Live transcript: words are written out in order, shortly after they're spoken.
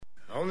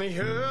On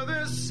the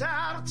other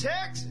side of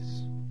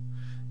Texas,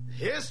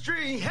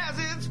 history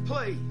has its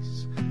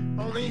place.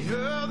 On the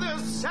other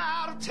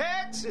side of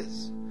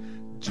Texas,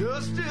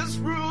 justice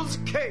rules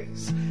the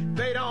case.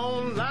 They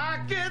don't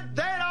like it,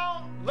 they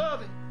don't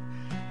love it.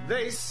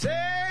 They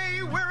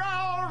say we're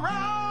all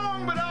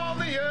wrong, but on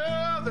the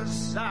other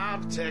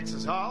side of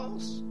Texas,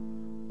 Hoss,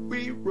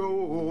 we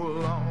roll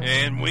along.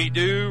 And we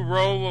do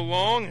roll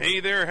along. Hey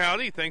there,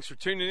 howdy. Thanks for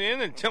tuning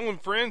in and telling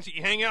friends that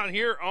you hang out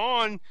here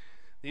on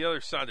the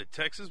other side of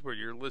Texas, where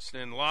you're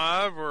listening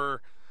live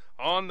or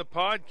on the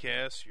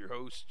podcast. Your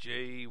host,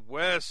 Jay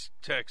West,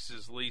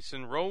 Texas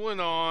Leeson, rolling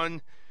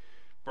on,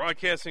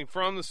 broadcasting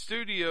from the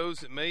studios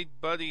that made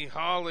Buddy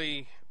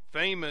Holly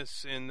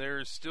famous, and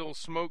there's still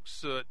smoke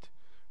soot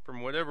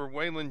from whatever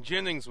Waylon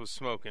Jennings was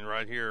smoking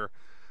right here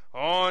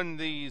on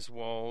these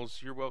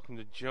walls. You're welcome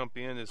to jump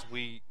in as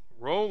we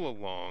roll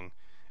along.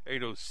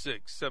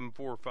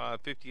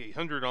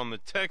 806-745-5800 on the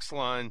text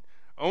line.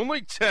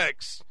 Only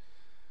text,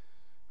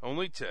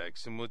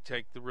 and we'll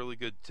take the really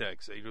good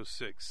text.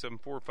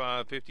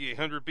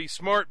 806-745-5800. Be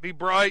smart, be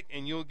bright,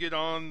 and you'll get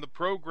on the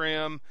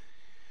program.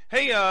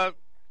 Hey,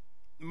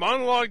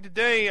 monologue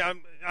today. I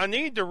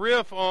need to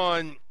riff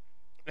on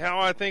how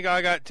I think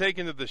I got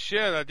taken to the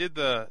shed. I did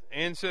the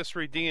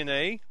Ancestry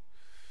DNA,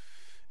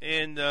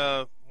 and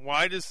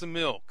white as the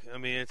milk. I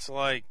mean, it's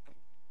like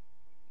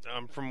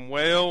I'm from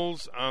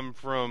Wales, I'm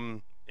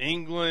from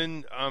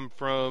England, I'm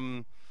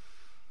from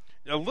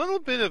a little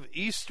bit of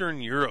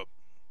Eastern Europe.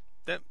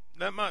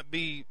 That might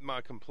be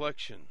my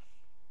complexion.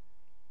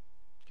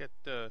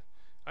 I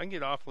can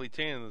get awfully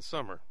tan in the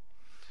summer.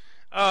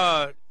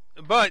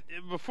 But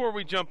before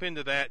we jump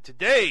into that,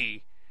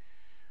 today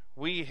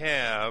we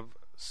have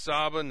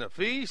Saba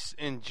Nafis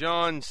and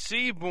John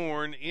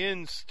Seaborn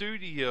in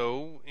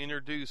studio.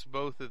 Introduce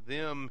both of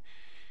them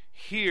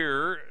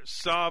here.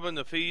 Saba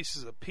Nafis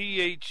is a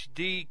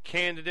PhD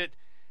candidate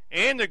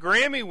and a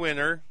Grammy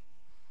winner.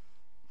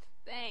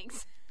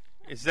 Thanks.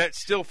 Is that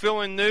still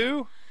feeling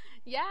new?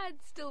 Yeah, it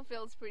still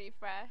feels pretty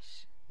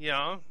fresh.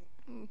 Yeah.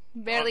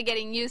 Barely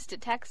getting used to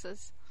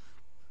Texas.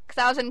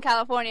 Because I was in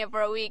California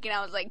for a week and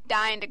I was like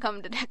dying to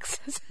come to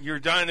Texas. You're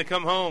dying to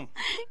come home.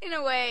 In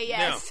a way,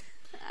 yes.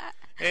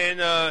 Yeah. And,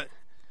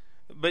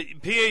 but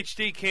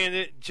PhD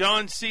candidate,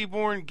 John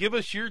Seaborn, give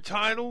us your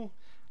title.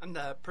 I'm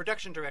the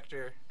production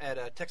director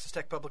at Texas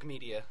Tech Public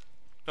Media.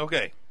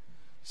 Okay.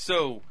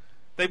 So,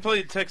 they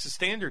play the Texas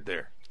Standard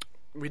there.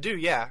 We do,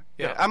 yeah.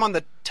 I'm on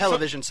the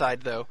television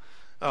side, though.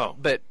 Oh.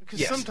 But, because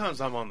yes. sometimes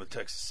I'm on the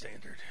Texas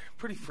Standard.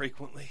 Pretty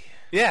frequently.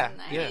 Yeah.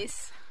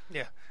 Nice.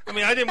 Yeah. I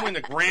mean, I didn't win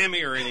a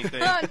Grammy or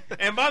anything.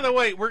 And by the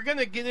way, we're going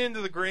to get into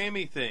the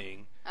Grammy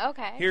thing.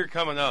 Okay. Here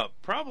coming up.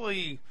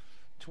 Probably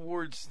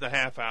towards the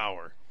half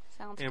hour.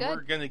 Sounds and good.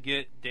 We're going to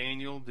get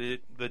Daniel,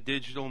 the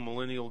digital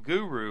millennial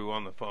guru,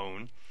 on the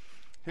phone,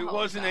 who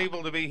wasn't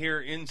able to be here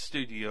in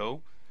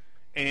studio,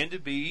 and to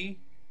be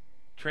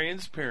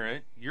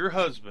transparent, your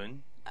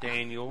husband,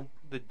 Daniel,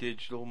 the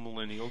digital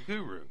millennial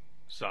guru,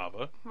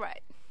 Saba.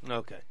 Right.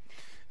 Okay.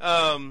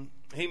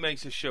 He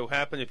makes the show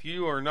happen. If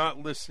you are not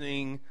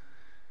listening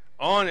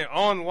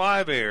on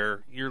live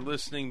air, you're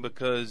listening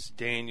because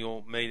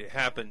Daniel made it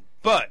happen.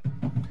 But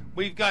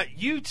we've got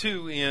you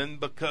two in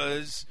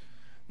because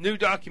new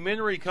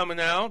documentary coming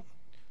out.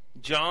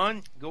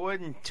 John, go ahead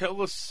and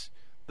tell us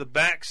the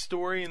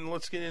backstory, and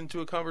let's get into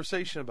a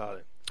conversation about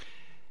it.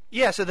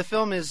 Yeah, so the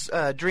film is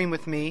Dream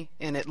With Me,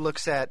 and it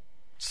looks at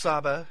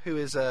Saba, who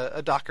is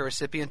a DACA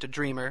recipient, a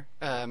dreamer,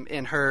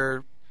 and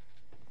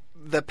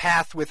the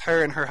path with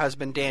her and her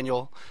husband,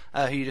 Daniel,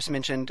 who you just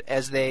mentioned,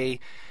 as they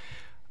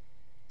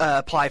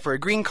apply for a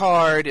green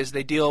card, as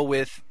they deal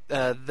with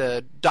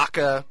the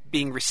DACA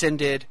being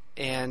rescinded,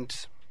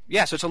 and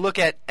yeah, so it's a look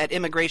at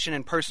immigration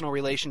and personal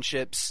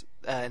relationships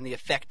and the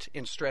effect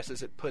and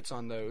stresses it puts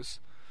on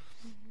those.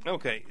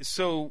 Okay,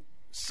 so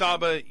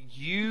Saba,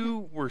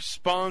 you were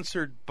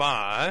sponsored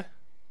by...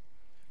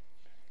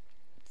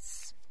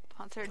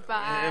 Sponsored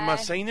by... Am I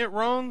saying it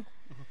wrong?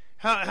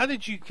 How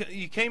did you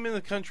came in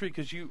the country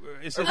because you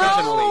is it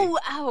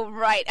Oh,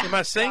 right. Am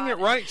I saying it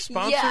right?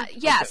 Sponsored?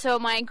 Yeah. Okay. So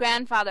my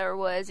grandfather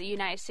was a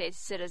United States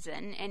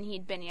citizen, and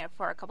he'd been here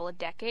for a couple of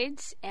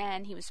decades,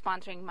 and he was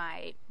sponsoring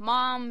my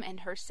mom and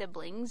her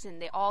siblings, and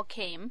they all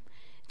came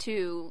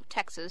to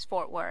Texas,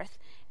 Fort Worth,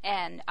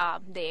 and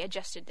they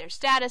adjusted their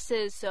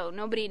statuses, so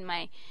nobody in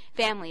my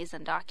family is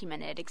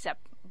undocumented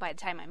except by the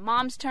time my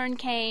mom's turn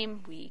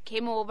came, we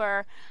came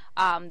over.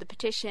 The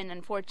petition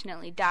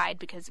unfortunately died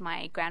because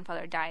my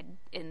grandfather died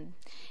in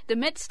the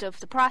midst of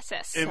the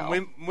process. And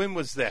so. when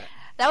was that?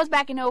 That was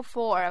back in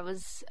 2004. I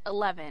was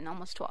 11,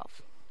 almost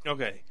 12.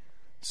 Okay.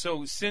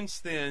 So since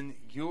then,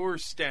 your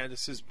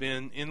status has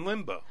been in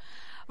limbo.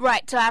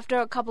 Right. So after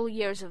a couple of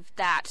years of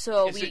that, is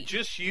it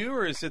just you,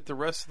 or is it the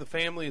rest of the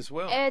family as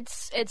well?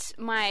 It's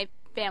my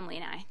family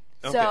and I.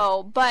 Okay.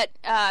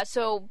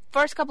 So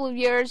first couple of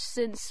years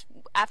since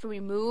after we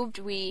moved,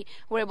 we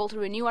were able to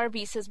renew our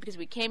visas because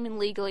we came in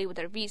legally with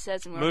our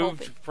visas, and we were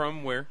Moved hoping.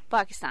 from where?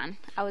 Pakistan.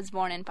 I was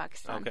born in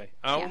Pakistan. Okay.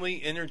 I Yeah. only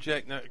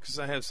interject not because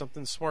I have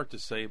something smart to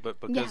say, but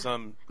because Yeah.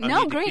 I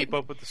No, need great. to keep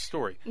up with the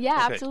story.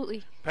 Yeah, Okay.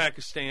 absolutely.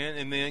 Pakistan,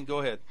 and then go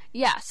ahead.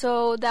 Yeah,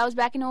 so that was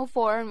back in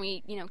 2004, and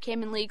we,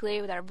 came in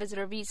legally with our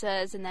visitor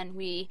visas, and then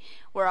we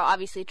were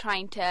obviously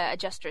trying to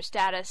adjust our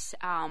status.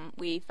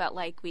 We felt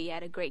like we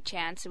had a great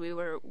chance, and we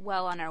were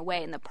well on our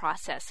way in the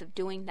process of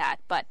doing that.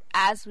 But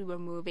as we were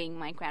moving,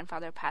 my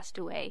grandfather passed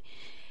away,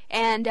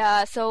 and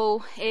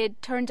so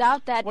it turns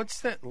out that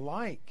What's that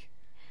like?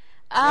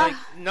 uh,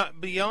 Like,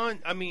 not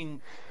beyond, I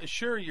mean,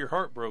 sure, you're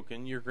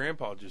heartbroken. Your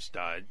grandpa just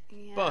died.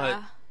 yeah.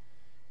 But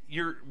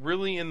you're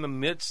really in the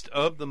midst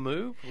of the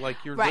move? Like,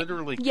 you're Right.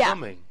 literally Yeah.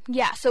 coming.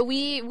 Yeah, so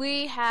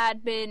we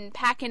had been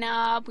packing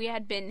up. We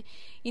had been,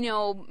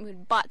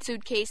 bought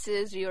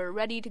suitcases. We were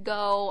ready to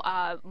go.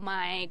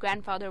 My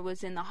grandfather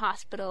was in the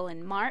hospital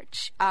in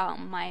March.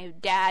 My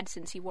dad,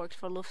 since he worked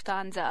for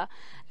Lufthansa,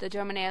 the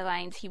German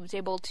airlines, he was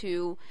able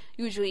to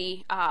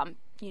usually,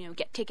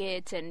 get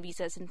tickets and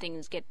visas and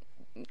things, get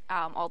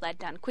all that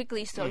done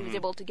quickly. So he was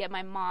able to get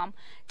my mom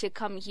to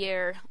come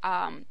here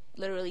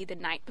literally the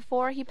night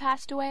before he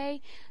passed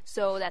away.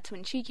 So that's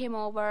when she came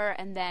over,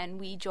 and then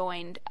we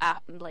joined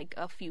like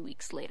a few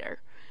weeks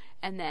later.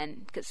 And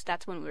then, because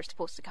that's when we were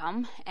supposed to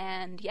come.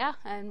 And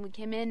and we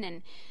came in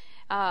and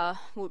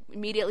we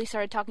immediately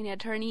started talking to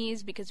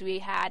attorneys because we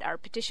had our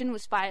petition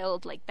was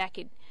filed like back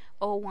in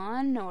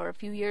 2001 or a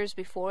few years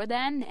before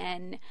then,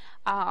 and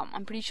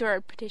I'm pretty sure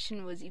our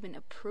petition was even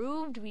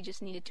approved. We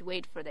just needed to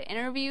wait for the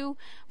interview,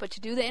 but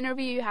to do the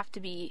interview you have to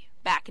be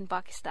back in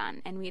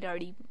Pakistan, and we'd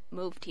already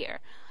moved here,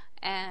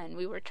 and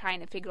we were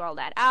trying to figure all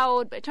that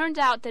out. But it turns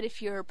out that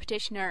if your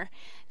petitioner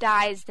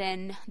dies,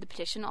 then the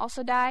petition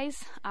also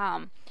dies.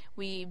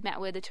 We met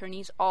with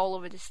attorneys all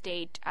over the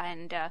state,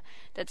 and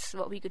that's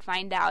what we could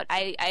find out.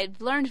 I've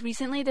learned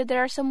recently that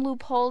there are some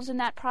loopholes in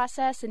that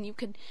process, and you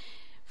can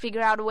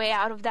figure out a way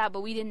out of that,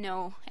 but we didn't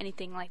know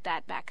anything like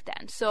that back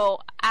then. So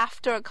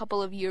after a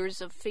couple of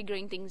years of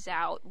figuring things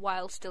out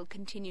while still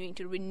continuing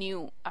to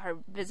renew our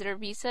visitor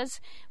visas,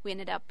 we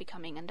ended up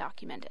becoming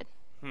undocumented.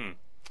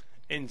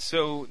 And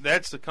so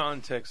that's the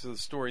context of the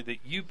story that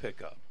you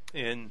pick up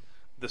and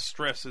the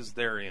stresses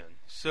therein.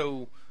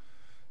 So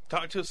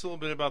talk to us a little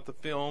bit about the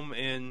film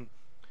and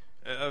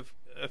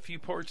a few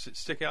parts that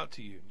stick out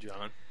to you,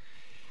 John.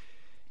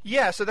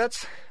 Yeah, so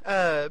that's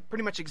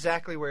pretty much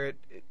exactly where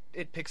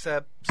it picks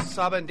up.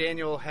 Saba and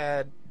Daniel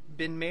had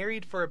been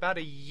married for about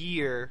a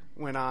year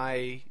when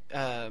I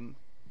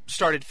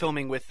started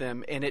filming with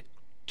them, and it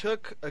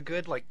took a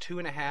good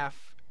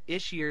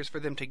 2.5-ish years for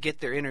them to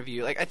get their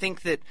interview. I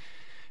think that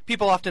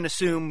people often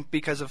assume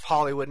because of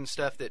Hollywood and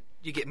stuff that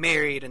you get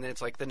married and then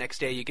it's like the next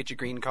day you get your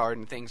green card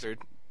and things are,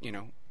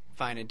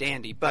 fine and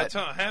dandy. But that's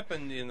how it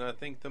happened in, I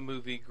think, the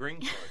movie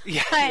Green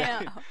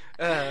Card.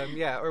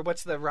 Yeah, or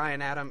what's the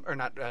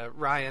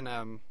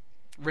Ryan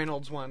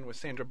Reynolds one with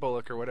Sandra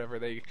Bullock or whatever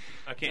they.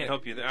 I can't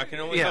help you there. I can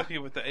only help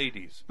you with the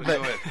 80s. But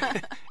go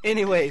ahead.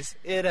 Anyways,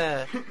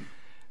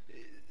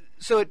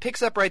 so it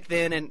picks up right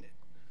then, and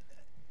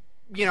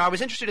I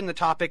was interested in the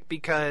topic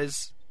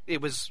because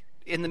it was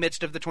in the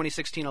midst of the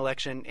 2016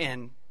 election,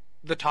 and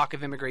the talk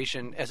of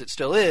immigration, as it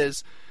still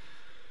is,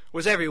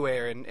 was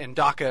everywhere, and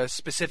DACA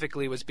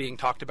specifically was being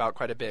talked about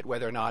quite a bit,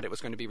 whether or not it was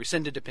going to be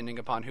rescinded depending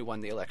upon who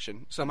won the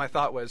election. So my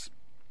thought was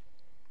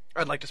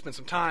I'd like to spend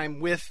some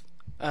time with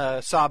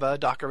Saba, a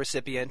DACA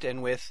recipient,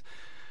 and with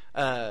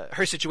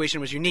her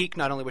situation was unique.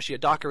 Not only was she a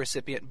DACA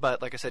recipient,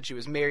 but like I said, she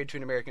was married to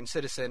an American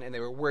citizen, and they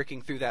were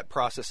working through that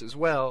process as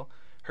well.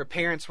 Her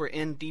parents were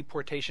in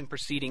deportation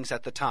proceedings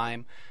at the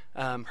time.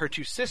 Her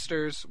two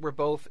sisters were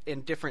both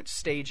in different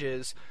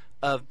stages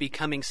of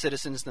becoming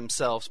citizens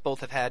themselves. Both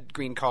have had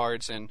green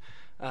cards, and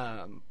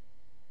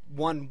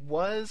one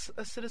was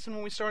a citizen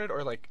when we started,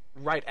 or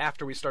right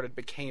after we started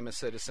became a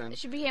citizen.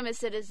 She became a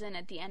citizen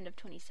at the end of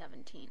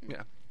 2017.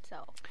 Yeah. So.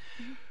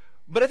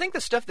 But I think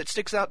the stuff that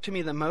sticks out to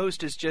me the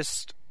most is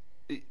just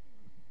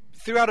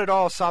throughout it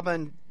all, Saba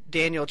and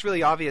Daniel, it's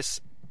really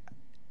obvious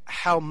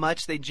how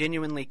much they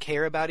genuinely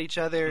care about each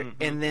other,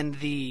 and then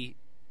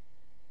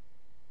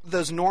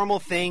those normal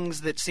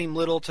things that seem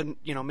little to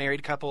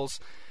married couples,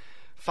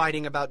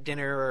 fighting about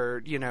dinner,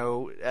 or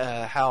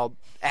how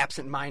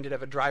absent-minded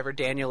of a driver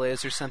Daniel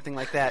is, or something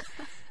like that.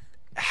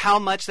 How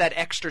much that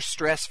extra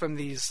stress from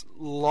these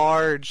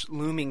large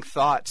looming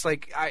thoughts.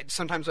 I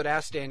sometimes would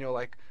ask Daniel,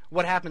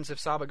 what happens if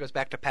Saba goes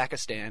back to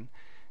Pakistan?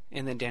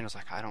 And then Daniel's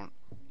like,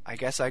 I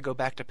guess I go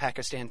back to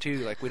Pakistan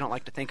too. We don't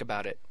like to think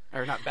about it.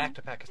 Or not back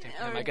to Pakistan.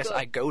 I guess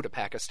I go to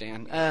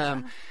Pakistan.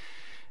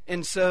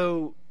 And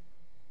so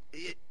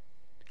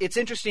it's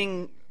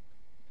interesting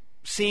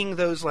seeing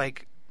those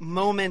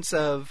moments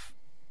of,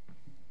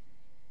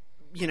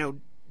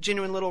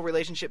 genuine little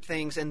relationship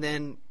things, and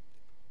then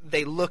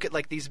they look at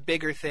these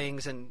bigger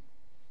things and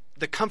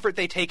the comfort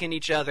they take in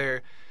each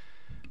other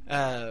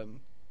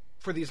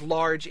for these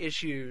large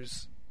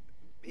issues.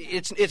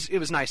 It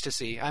was nice to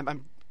see.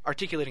 I'm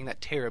articulating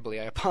that terribly.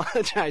 I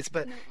apologize,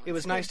 but it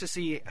was nice to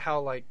see how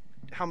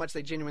how much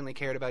they genuinely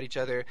cared about each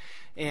other.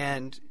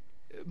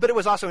 But it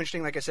was also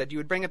interesting, like I said, you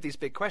would bring up these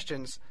big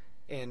questions,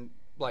 and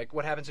like,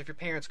 what happens if your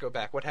parents go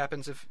back? What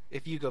happens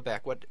if you go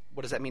back? What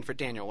does that mean for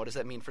Daniel? What does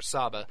that mean for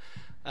Saba?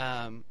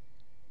 And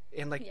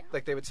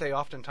like they would say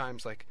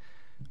oftentimes, like,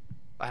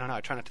 I don't know,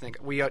 I try not to think.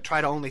 We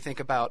try to only think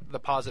about the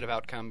positive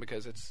outcome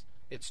because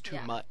it's too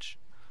much.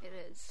 It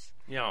is.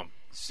 Yeah.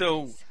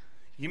 So,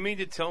 you mean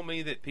to tell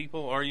me that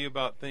people argue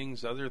about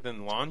things other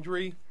than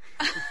laundry?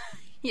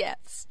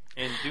 Yes.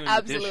 And doing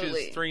Absolutely. the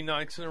dishes 3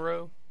 nights in a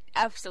row?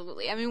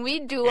 Absolutely. I mean, we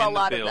do And a the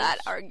lot of bills. that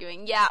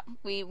arguing. Yeah,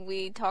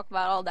 we talk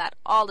about all that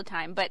all the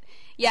time. But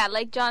yeah,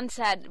 like John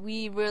said,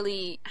 we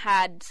really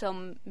had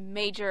some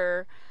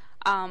major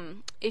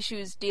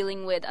issues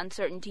dealing with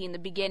uncertainty in the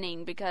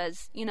beginning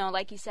because, you know,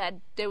 like you said,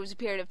 there was a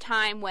period of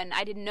time when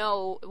I didn't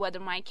know whether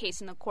my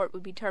case in the court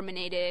would be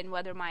terminated and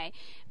whether my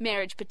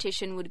marriage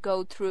petition would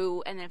go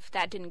through. And if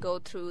that didn't go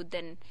through,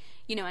 then,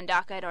 you know, and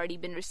DACA had already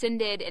been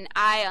rescinded. And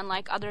I,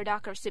 unlike other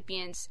DACA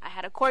recipients, I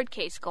had a court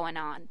case going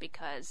on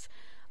because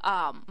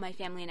my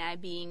family and I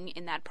being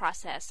in that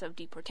process of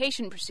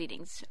deportation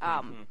proceedings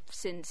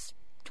since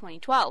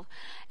 2012.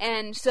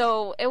 And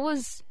so there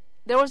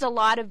was a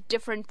lot of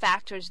different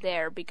factors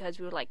there because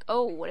we were like,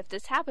 oh, what if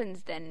this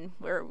happens? Then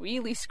we're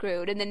really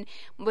screwed. And then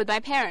with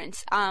my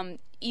parents,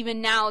 even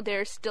now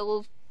they're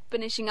still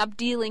finishing up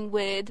dealing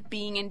with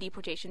being in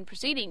deportation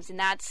proceedings, and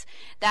that's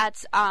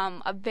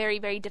a very,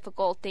 very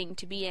difficult thing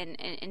to be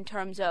in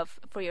terms of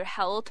for your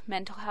health,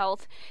 mental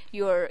health,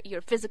 your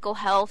physical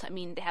health. I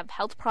mean, they have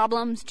health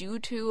problems due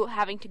to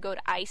having to go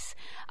to ICE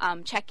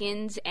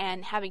check-ins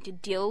and having to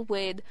deal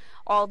with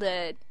all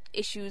the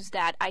issues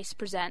that ICE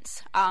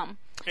presents. And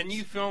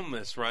you filmed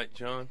this, right,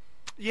 John?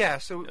 Yeah.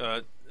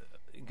 So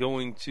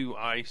going to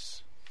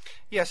ICE.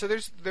 yeah. So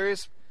there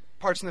is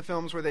parts in the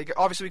films where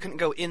obviously we couldn't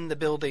go in the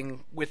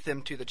building with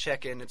them to the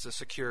check-in. It's a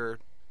secure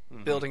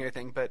building and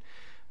everything. But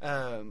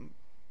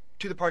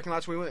to the parking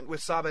lots, we went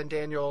with Saba and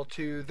Daniel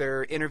to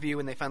their interview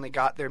when they finally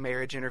got their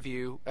marriage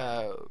interview.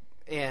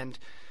 And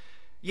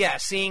yeah,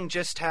 seeing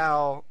just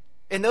how,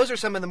 and those are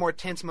some of the more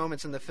tense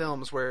moments in the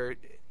films where,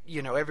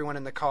 you know, everyone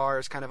in the car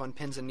is kind of on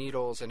pins and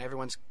needles and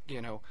everyone's,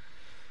 you know,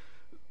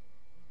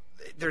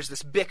 there's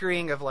this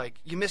bickering of like,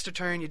 you missed a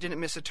turn, you didn't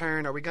miss a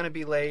turn, are we going to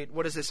be late,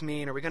 what does this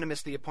mean, are we going to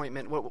miss the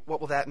appointment, what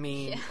will that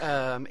mean?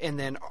 And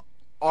then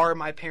are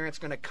my parents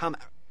going to come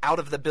out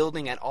of the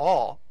building at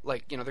all?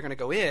 Like, you know, they're going to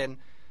go in,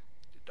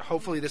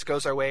 hopefully this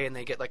goes our way and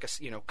they get like a,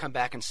 you know, come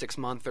back in 6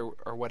 months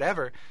or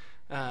whatever,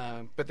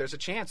 but there's a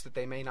chance that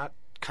they may not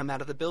come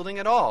out of the building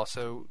at all.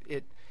 So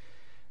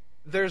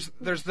there's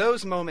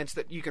those moments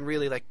that you can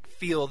really like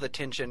feel the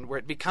tension where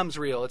it becomes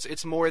real.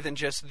 It's more than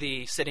just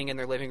the sitting in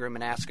their living room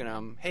and asking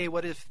them, hey,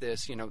 what if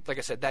this, you know, like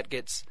I said, that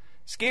gets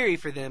scary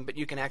for them, but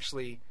you can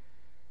actually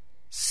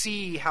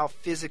see how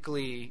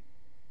physically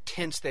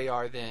tense they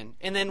are then.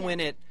 And then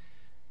when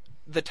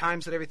the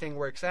times that everything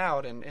works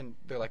out and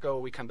they're like, oh,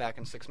 we come back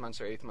in 6 months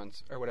or 8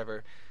 months or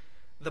whatever,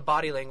 the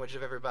body language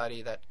of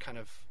everybody, that kind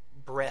of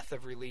breath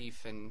of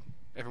relief and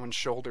everyone's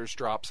shoulders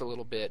drops a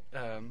little bit.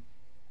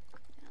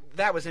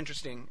 That was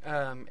interesting.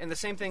 And the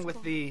same thing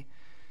with the,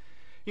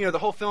 you know, the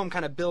whole film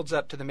kind of builds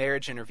up to the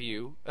marriage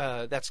interview.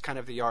 That's kind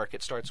of the arc.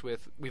 It starts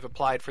with, we've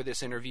applied for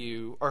this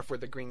interview or for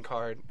the green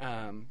card,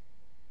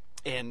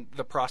 and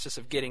the process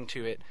of getting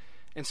to it.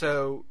 And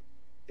so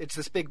it's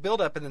this big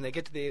build up, and then they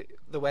get to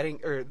the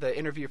wedding or the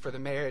interview for the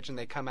marriage, and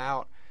they come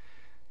out,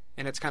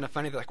 and it's kind of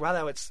funny. They're like,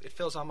 wow, it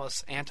feels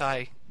almost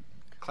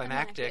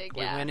anticlimactic.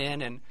 We went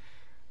in and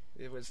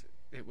it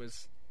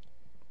was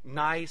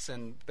nice,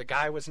 and the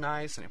guy was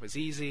nice, and it was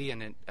easy,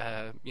 and it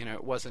you know,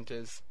 it wasn't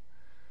as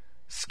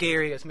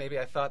scary as maybe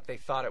they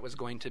thought it was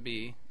going to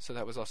be. So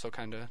that was also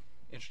kind of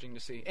interesting to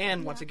see.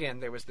 And once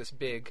again, there was this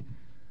big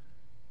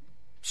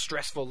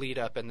stressful lead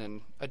up and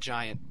then a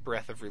giant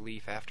breath of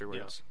relief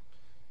afterwards.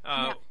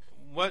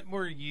 What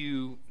were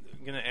you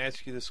going to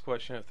ask you this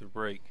question after the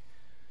break?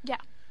 Yeah.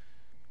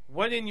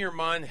 What in your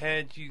mind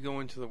had you go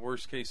into the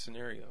worst case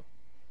scenario?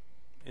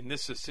 And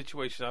this is a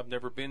situation I've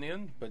never been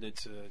in, but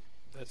that's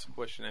a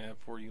question I have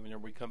for you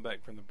whenever we come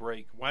back from the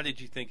break. Why did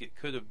you think it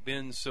could have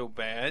been so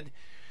bad?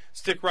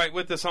 Stick right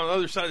with us on the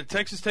other side of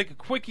Texas. Take a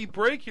quickie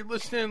break. You're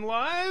listening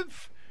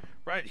live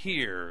right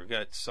here. We've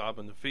got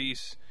Saba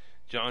Nafis,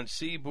 John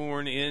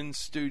Seaborn in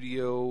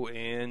studio,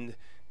 and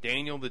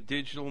Daniel, the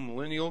digital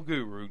millennial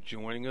guru,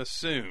 joining us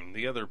soon.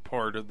 The other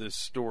part of this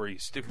story.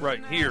 Stick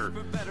right here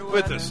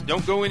with us.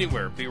 Don't go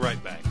anywhere. Be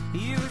right back.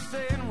 You were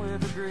sitting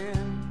with a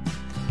grin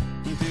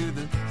into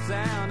the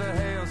sound of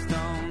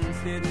hailstones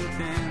hitting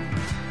tin.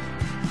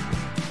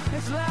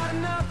 It's loud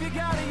enough, you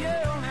gotta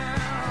yell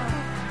now.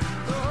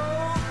 The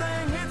whole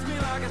thing hits me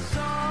like a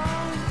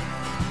song.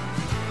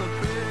 A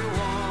pretty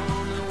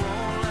one that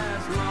won't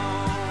last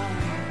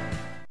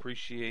long.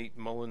 Appreciate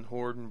Mullen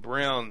Horden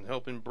Brown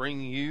helping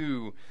bring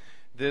you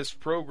this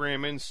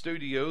program in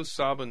studio.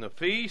 Saba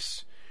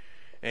Nafis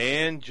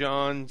and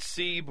John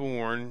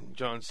Seaborn.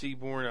 John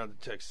Seaborn out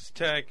of Texas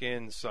Tech,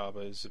 and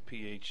Saba is a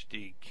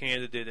PhD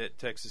candidate at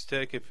Texas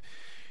Tech. If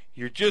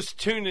you're just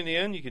tuning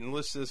in, you can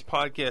listen to this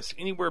podcast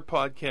anywhere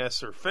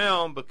podcasts are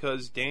found,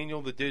 because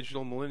Daniel, the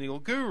digital millennial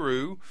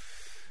guru,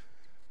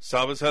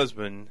 Saba's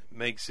husband,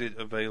 makes it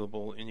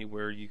available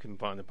anywhere you can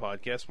find a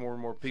podcast. More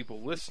and more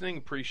people listening.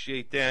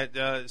 Appreciate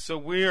that. So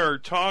we are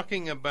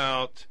talking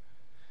about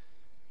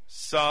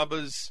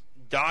Saba's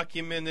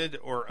documented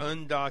or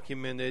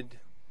undocumented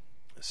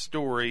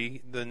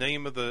story. The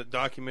name of the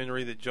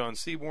documentary that John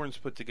Seaborn's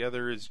put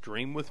together is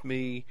Dream With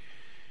Me,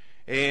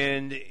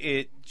 and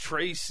it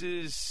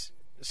traces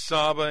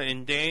Saba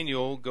and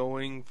Daniel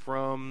going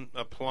from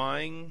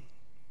applying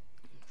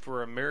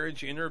for a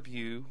marriage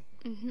interview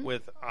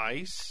with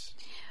ICE,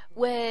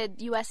 with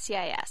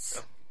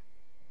USCIS,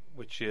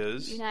 which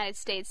is United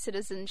States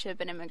Citizenship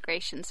and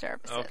Immigration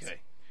Services. Okay.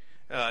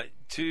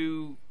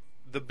 To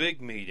the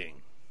big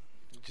meeting.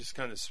 It just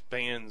kind of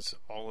spans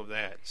all of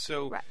that.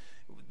 So Right.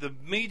 the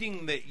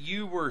meeting that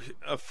you were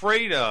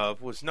afraid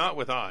of was not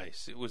with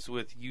ICE. It was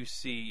with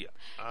USCIS.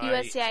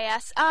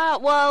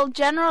 Well,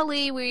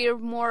 generally we're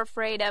more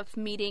afraid of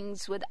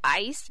meetings with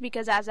ICE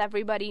because, as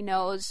everybody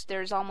knows,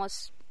 there's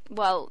almost,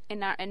 well,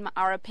 in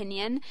our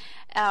opinion,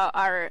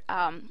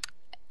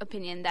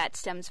 opinion that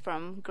stems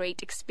from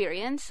great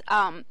experience,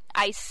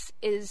 ICE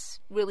is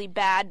really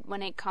bad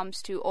when it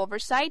comes to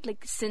oversight.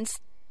 Like, since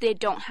they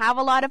don't have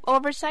a lot of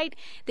oversight,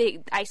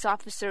 ICE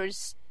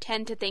officers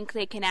tend to think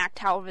they can act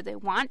however they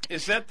want.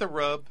 Is that the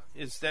rub?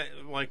 Is that,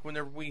 like,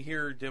 whenever we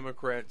hear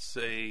Democrats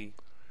say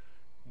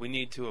we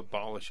need to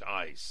abolish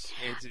ICE,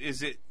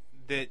 is it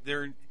that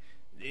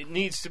it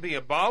needs to be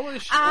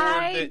abolished, or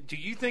that, do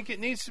you think it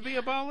needs to be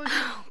abolished?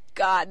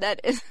 God,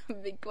 that is a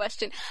big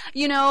question.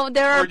 You know,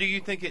 there are. Or do you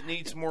think it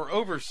needs more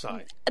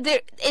oversight?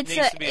 It's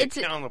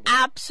accountable. an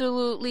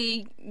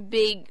absolutely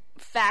big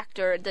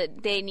factor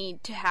that they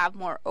need to have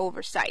more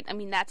oversight. I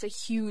mean, that's a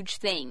huge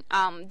thing.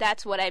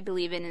 That's what I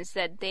believe in, is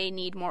that they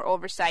need more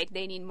oversight.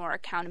 They need more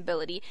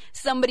accountability.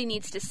 Somebody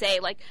needs to say,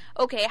 like,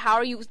 okay, how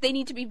are you? They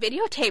need to be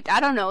videotaped. I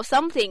don't know,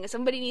 something.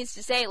 Somebody needs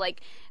to say, like,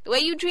 the way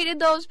you treated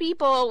those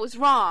people was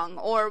wrong,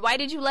 or why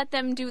did you let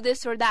them do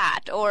this or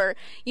that, or,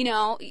 you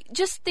know,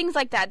 just things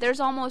like that.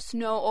 There's almost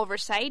no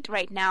oversight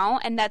right now,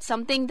 and that's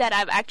something that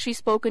I've actually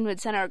spoken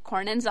with Senator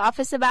Cornyn's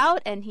office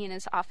about, and he and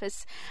his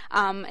office,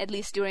 at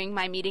least during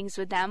my meetings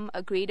with them,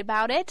 agreed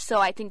about it. So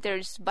I think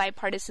there's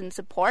bipartisan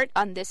support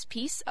on this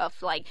piece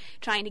of, like,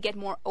 trying to get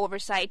more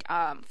oversight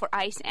for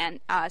ICE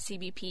and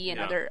CBP and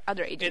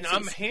other agencies. And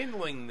I'm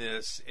handling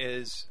this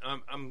as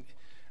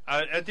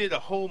I did a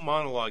whole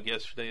monologue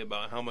yesterday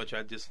about how much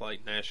I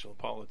dislike national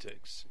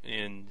politics,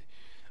 and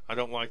I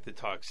don't like the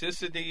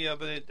toxicity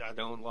of it. I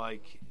don't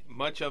like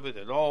much of it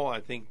at all. I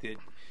think that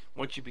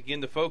once you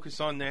begin to focus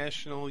on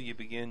national, you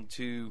begin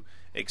to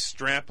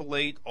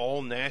extrapolate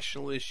all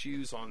national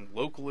issues on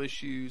local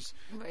issues.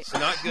 Right. It's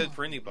not good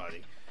for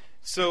anybody.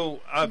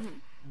 So I've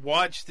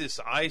watched this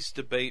ICE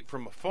debate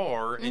from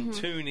afar and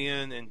tune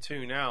in and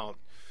tune out.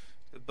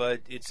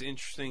 But it's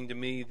interesting to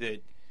me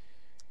that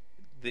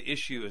the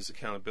issue is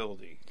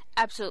accountability.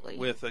 Absolutely.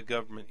 With a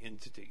government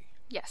entity.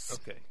 Yes.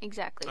 Okay.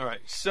 Exactly. All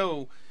right.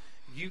 So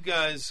you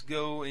guys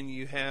go and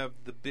you have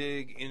the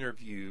big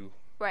interview.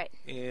 Right.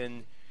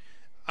 And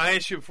I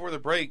asked you before the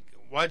break,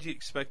 why do you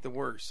expect the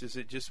worst? Is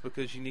it just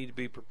because you need to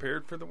be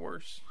prepared for the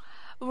worst?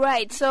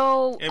 Right.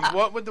 So. And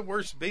what would the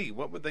worst be?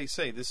 What would they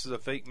say? This is a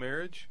fake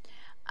marriage?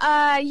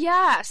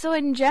 Yeah. So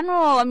in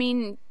general, I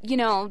mean, you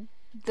know,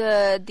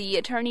 the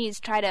attorneys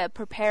try to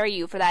prepare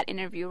you for that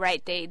interview,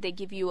 right? They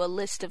give you a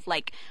list of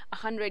like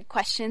 100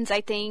 questions,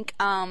 I think.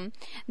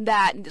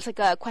 That it's like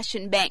a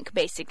question bank,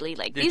 basically.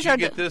 Like, Did these you are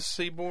get this,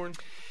 Seaborn?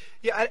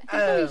 Yeah, I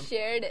think we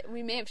shared it.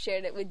 We may have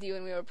shared it with you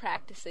when we were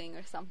practicing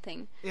or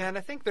something. Yeah, and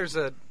I think there's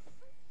a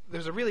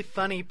really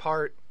funny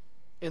part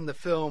in the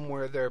film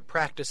where they're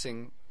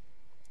practicing,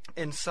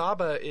 and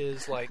Saba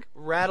is like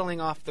rattling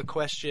off the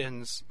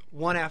questions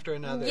one after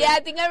another. Yeah,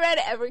 I think I read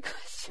every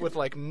question with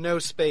like no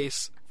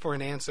space for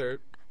an answer,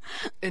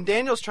 and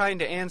Daniel's trying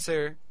to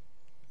answer,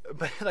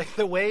 but like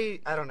the way,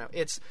 I don't know,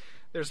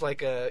 there's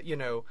like a, you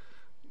know,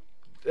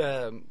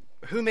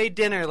 who made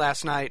dinner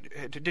last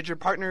night? Did your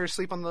partner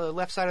sleep on the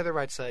left side or the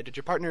right side? Did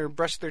your partner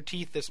brush their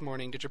teeth this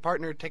morning? Did your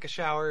partner take a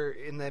shower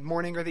in the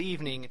morning or the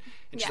evening?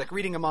 And she's like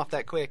reading them off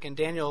that quick, and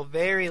Daniel,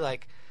 very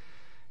like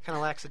kind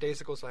of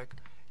laxadaisical, is like,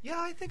 yeah,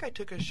 I think I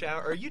took a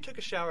shower, or you took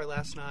a shower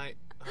last night.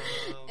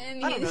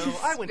 I don't know,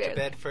 I went to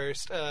bed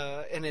first,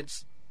 and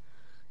it's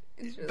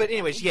really but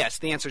anyways, funny. Yes,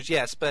 the answer is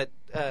yes, but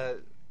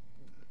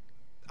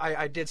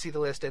I did see the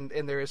list, and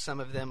there is some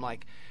of them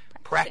like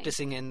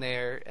practicing in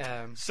there.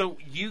 So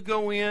you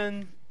go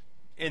in,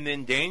 and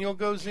then Daniel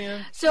goes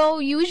in? So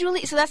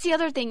usually, so that's the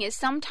other thing, is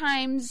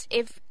sometimes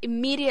if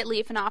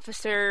an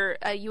officer,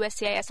 a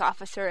USCIS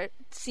officer,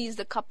 sees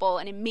the couple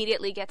and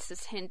immediately gets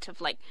this hint of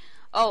like,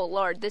 oh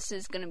Lord, this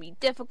is going to be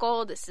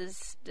difficult, this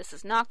is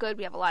not good,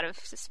 we have a lot of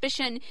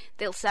suspicion,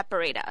 they'll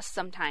separate us.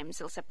 Sometimes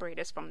they'll separate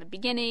us from the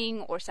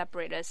beginning or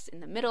separate us in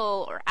the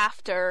middle or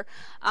after.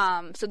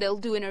 So they'll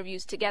do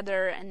interviews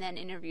together and then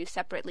interview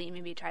separately,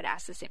 maybe try to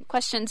ask the same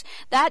questions.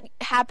 That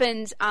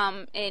happens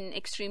in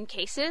extreme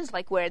cases,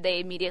 like where they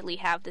immediately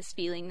have this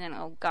feeling that,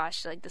 oh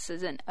gosh, like this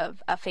isn't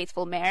a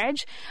faithful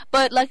marriage.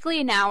 But luckily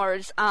in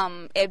ours,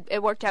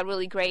 it worked out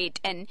really great,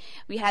 and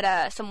we had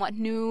a somewhat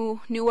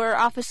newer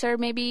officer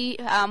maybe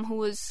who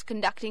was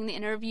conducting the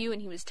interview,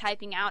 and he was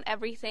typing out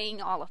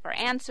everything, all of our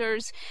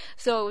answers.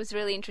 So it was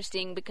really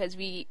interesting because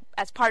we,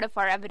 as part of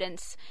our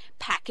evidence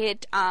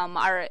packet,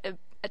 our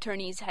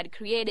attorneys had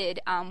created,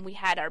 we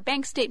had our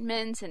bank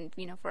statements and,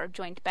 for our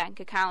joint bank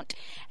account.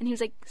 And he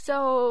was like,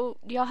 so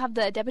do y'all have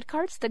the debit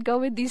cards that go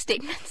with these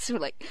statements? We're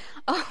like,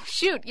 oh,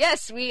 shoot,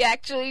 yes, we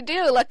actually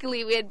do.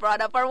 Luckily, we had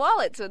brought up our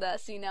wallets with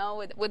us,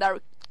 with our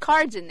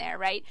cards in there,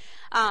 right?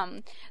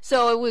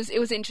 So it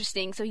was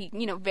interesting. So he,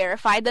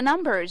 verified the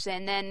numbers,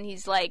 and then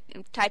he's like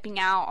typing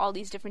out all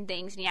these different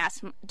things, and he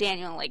asked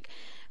Daniel, like,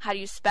 how do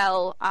you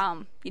spell,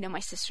 my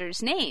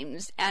sister's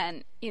names?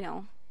 And,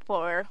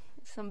 for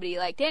somebody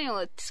like Daniel,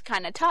 it's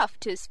kind of tough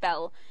to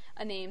spell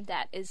a name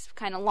that is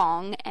kind of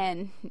long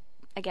and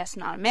I guess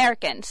not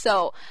American.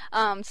 So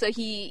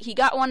he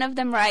got one of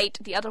them right.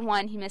 The other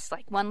one, he missed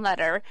like one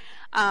letter.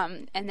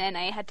 And then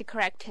I had to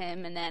correct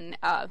him, and then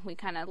we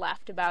kind of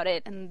laughed about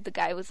it, and the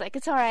guy was like,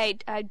 it's all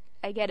right,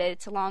 I get it,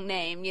 it's a long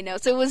name,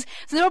 So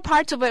there were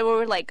parts of it where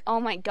we're like, oh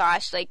my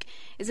gosh, like,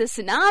 is this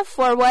enough,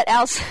 or what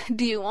else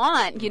do you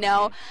want,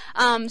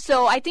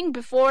 So I think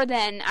before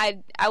then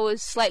I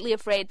was slightly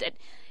afraid that,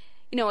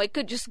 it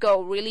could just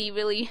go really,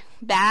 really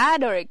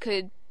bad, or it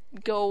could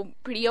go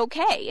pretty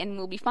okay and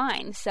we'll be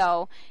fine.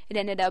 So it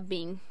ended up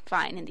being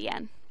fine in the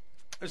end.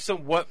 So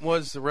what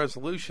was the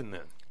resolution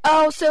then?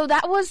 Oh, so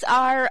that was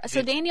our...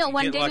 So Daniel...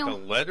 like a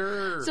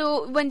letter? Or?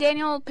 So when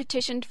Daniel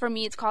petitioned for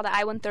me, it's called the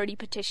I-130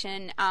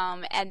 petition,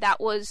 and that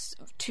was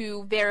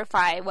to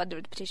verify whether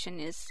the petition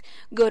is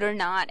good or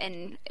not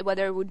and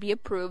whether it would be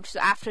approved. So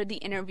after the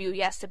interview,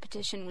 yes, the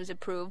petition was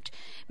approved.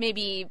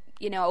 Maybe,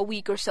 a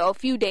week or so, a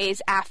few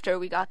days after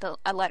we got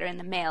a letter in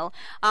the mail.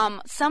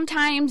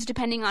 Sometimes,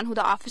 depending on who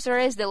the officer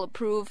is, they'll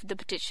approve the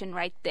petition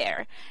right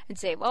there and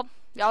say, well,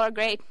 y'all are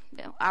great,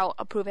 I'll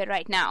approve it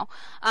right now.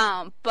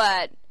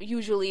 But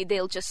usually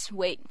they'll just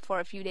wait for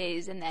a few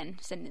days and then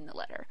send in the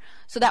letter.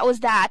 So that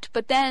was that.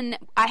 But then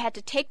I had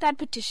to take that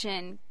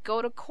petition,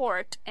 go to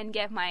court, and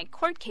get my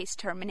court case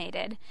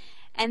terminated.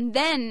 And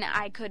then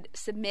I could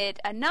submit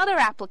another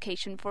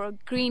application for a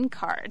green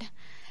card,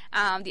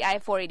 the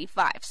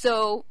I-485.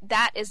 So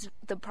that is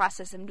the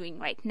process I'm doing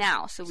right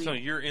now. So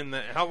you're in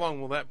the... How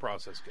long will that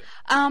process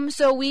get?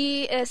 So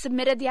we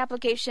submitted the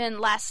application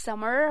last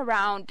summer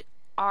around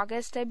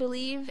August, I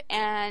believe,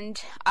 and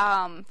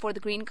for the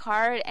green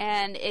card,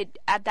 and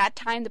at that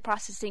time the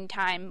processing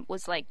time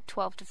was like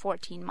 12 to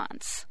 14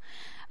 months.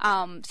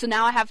 So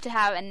now I have to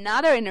have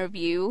another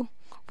interview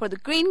for the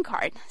green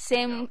card,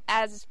 same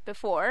as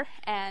before,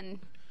 and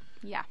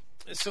yeah.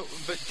 So,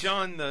 but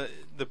John,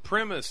 the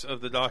premise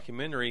of the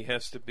documentary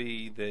has to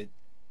be that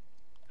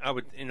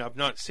and I've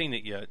not seen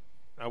it yet.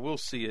 I will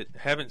see it.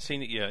 Haven't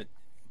seen it yet,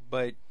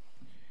 but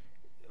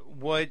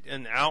what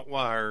an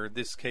outlier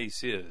this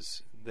case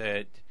is.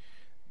 That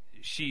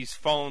she's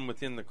fallen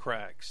within the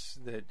cracks,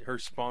 that her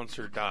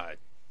sponsor died.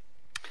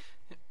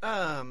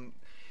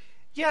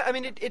 Yeah, I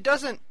mean, it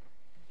doesn't...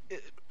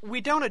 we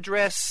don't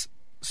address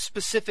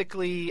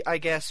specifically, I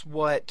guess,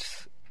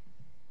 what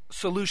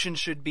solution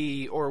should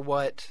be, or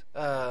what...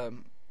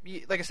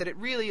 like I said, it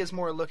really is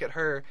more a look at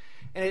her,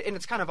 and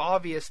it's kind of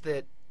obvious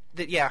that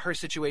yeah, her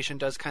situation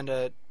does kind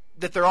of...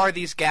 that there are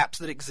these gaps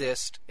that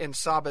exist, and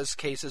Saba's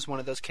case is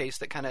one of those cases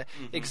that kind of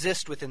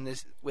exist within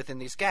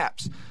these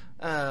gaps.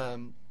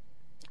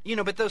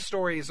 But those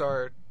stories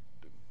are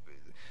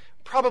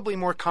probably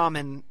more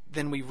common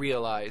than we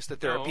realize, that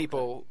there are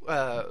people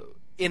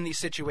in these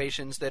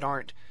situations that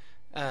aren't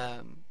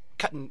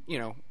cut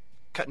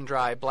and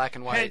dry, black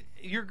and white. Had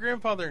your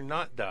grandfather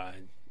not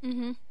died,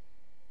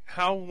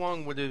 how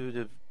long would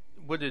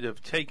it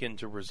have taken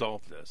to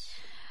resolve this?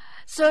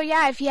 So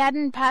yeah, if he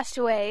hadn't passed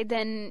away,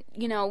 then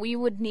we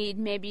would need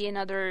maybe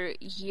another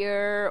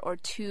year or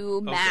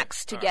two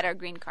max to get our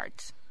green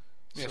cards.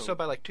 Yeah, so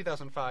by like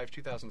 2005,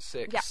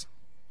 2006.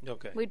 Yeah.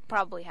 Okay. We'd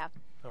probably have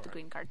the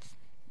green cards.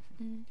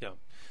 Mm-hmm. Yeah.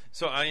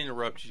 So I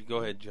interrupted you. Go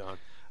ahead, John.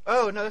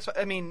 Oh no, that's...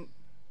 I mean,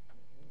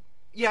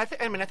 yeah. I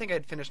think I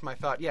had finished my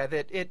thought. Yeah,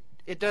 that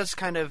it does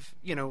kind of,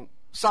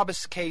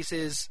 Saba's case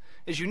is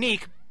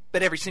unique,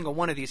 but every single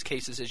one of these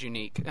cases is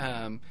unique.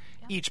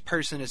 Each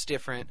person is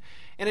different,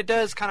 and it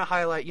does kind of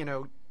highlight,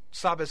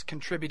 Saba's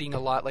contributing a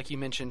lot. Like you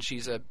mentioned,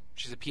 she's a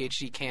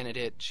PhD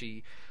candidate.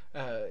 She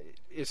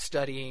is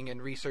studying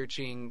and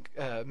researching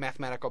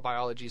mathematical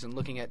biologies and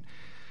looking at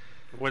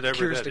Whatever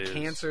cures that to is.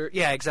 cancer.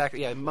 Yeah,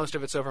 exactly. Yeah, most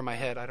of it's over my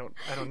head. I don't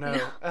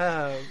know.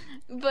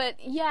 But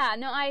yeah,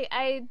 no,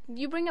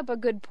 you bring up a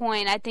good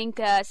point. I think,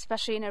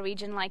 especially in a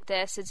region like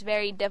this, it's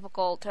very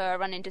difficult to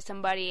run into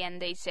somebody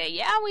and they say,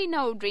 "Yeah, we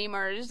know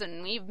Dreamers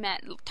and we've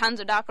met tons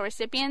of DACA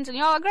recipients and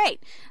y'all are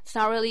great." It's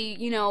not really,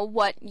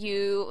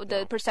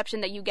 the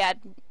perception that you get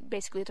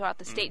basically throughout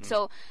the state.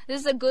 So this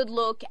is a good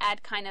look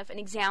at kind of an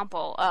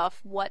example of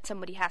what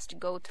somebody has to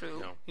go through.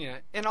 No. Yeah,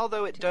 and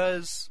although it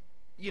does,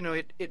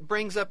 it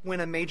brings up when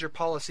a major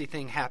policy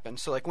thing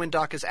happens. So like when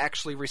DACA is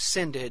actually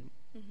rescinded,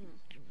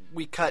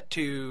 we cut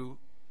to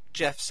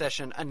Jeff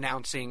Sessions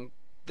announcing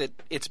that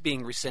it's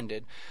being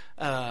rescinded.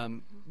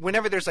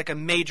 Whenever there's like a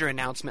major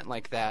announcement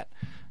like that,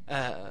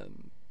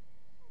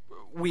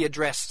 we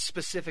address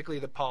specifically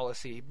the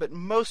policy, but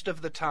most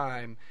of the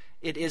time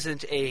it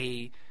isn't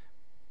a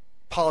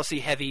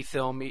policy-heavy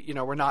film.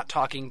 We're not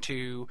talking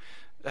to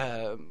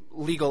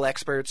legal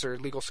experts or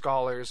legal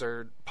scholars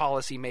or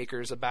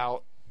policymakers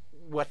about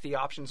what the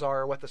options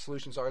are or what the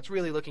solutions are. It's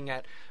really looking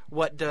at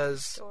what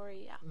does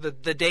the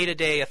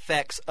day-to-day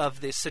effects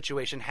of this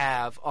situation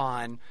have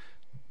on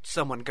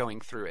someone going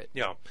through it.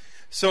 Yeah.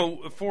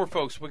 So, for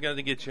folks, we got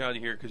to get you out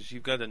of here because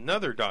you've got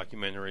another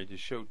documentary to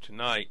show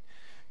tonight,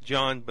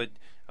 John. But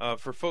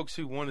for folks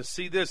who want to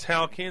see this,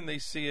 how can they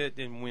see it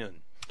and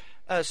when?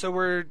 So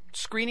we're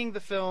screening the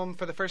film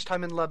for the first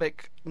time in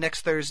Lubbock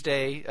next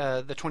Thursday,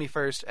 the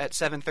 21st, at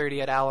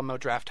 7:30 at Alamo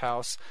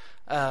Drafthouse.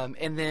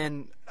 And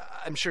then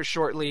I'm sure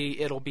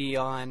shortly it'll be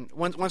on,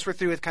 once we're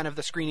through with kind of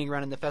the screening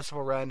run and the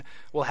festival run,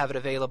 we'll have it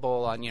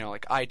available on,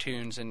 like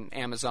iTunes and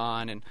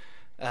Amazon and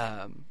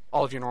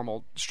all of your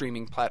normal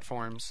streaming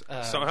platforms.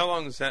 So how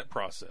long is that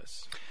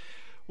process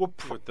Well,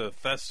 with the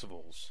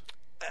festivals?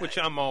 Which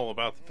I'm all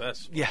about the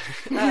festival.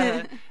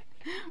 yeah.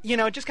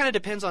 It just kind of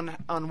depends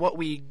on what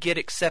we get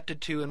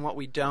accepted to and what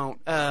we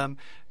don't.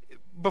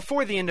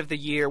 Before the end of the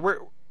year,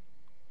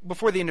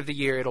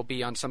 it'll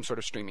be on some sort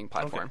of streaming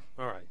platform.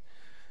 Okay. All right.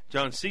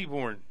 John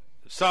Seaborn,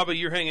 Saba,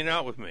 you're hanging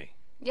out with me.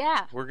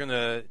 Yeah. We're going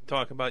to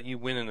talk about you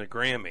winning a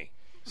Grammy.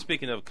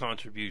 Speaking of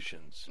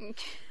contributions.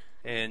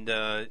 And,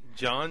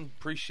 John,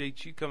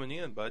 appreciate you coming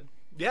in, bud.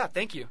 Yeah,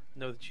 thank you.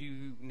 Know that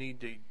you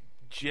need to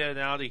jet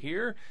out of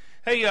here.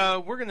 Hey,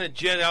 we're going to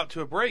jet out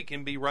to a break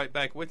and be right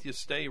back with you.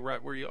 Stay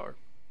right where you are.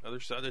 Other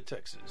side of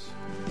Texas.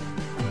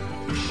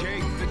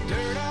 Shake the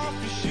dirt off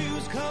your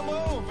shoes, come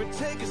over,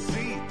 take a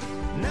seat.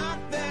 Knock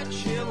that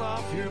chill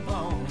off your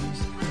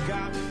bones.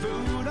 Got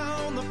food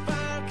on the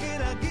fire,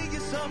 can I get you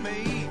some to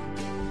eat?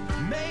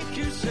 Make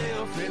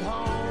yourself at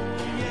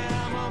home,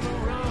 yeah, I'm on the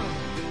run.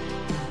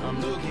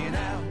 I'm looking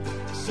out,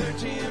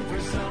 searching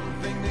for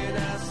something that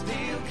I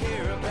still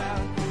care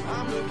about.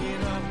 I'm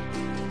looking up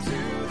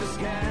to the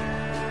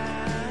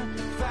sky.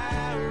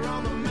 Fire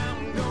on the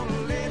mountain,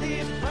 gonna let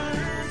it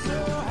burn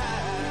so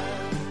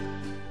high.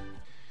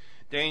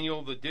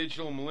 Daniel, the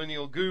digital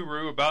millennial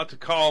guru, about to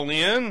call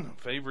in.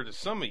 Favorite of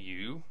some of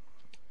you.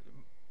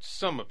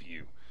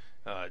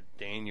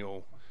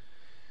 Daniel,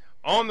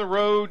 on the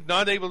road,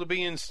 not able to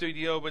be in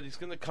studio, but he's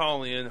going to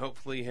call in.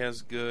 Hopefully he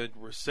has good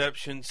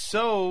reception.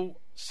 So,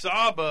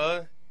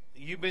 Saba,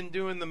 you've been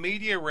doing the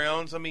media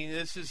rounds. I mean,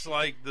 this is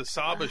like the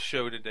Saba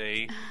show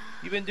today.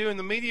 You've been doing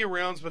the media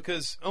rounds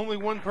because only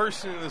one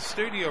person in the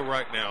studio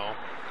right now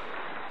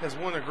has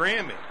won a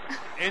Grammy,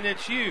 and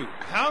it's you.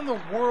 How in the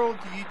world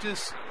do you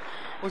just...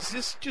 Was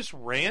this just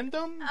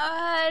random?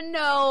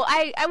 No,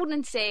 I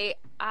wouldn't say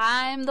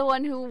I'm the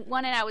one who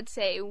won it. I would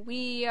say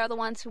we are the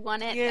ones who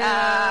won it.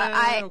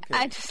 Yeah, okay.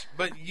 I just...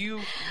 But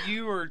you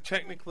are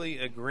technically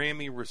a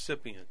Grammy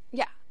recipient.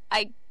 Yeah,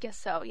 I guess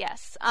so,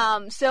 yes.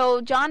 So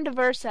John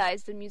Daversa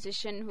is the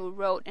musician who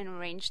wrote and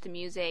arranged the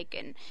music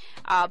and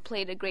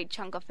played a great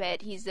chunk of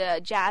it. He's a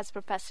jazz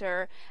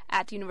professor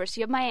at the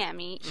University of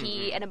Miami.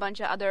 He and a bunch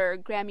of other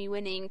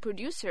Grammy-winning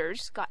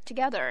producers got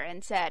together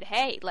and said,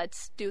 hey,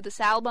 let's do this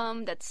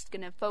album that's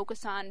going to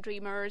focus on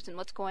dreamers and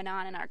what's going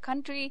on in our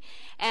country,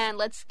 and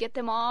let's get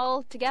them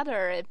all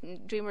together,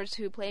 dreamers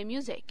who play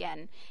music,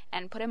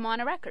 and put them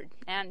on a record.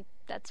 And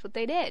that's what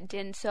they did.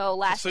 And so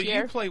last year... So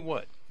you play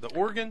what? The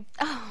organ?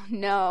 Oh,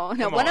 no.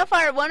 Come One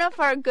on. of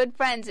our good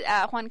friends,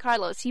 Juan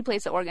Carlos, he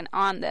plays the organ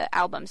on the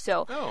album.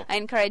 So I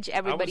encourage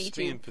everybody I was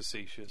being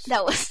facetious.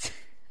 That was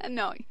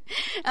no.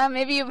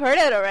 Maybe you've heard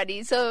it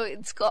already. So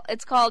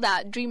it's called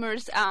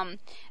Dreamers.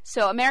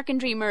 So American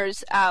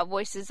Dreamers,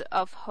 Voices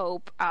of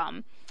Hope.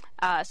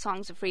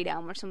 Songs of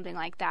Freedom or something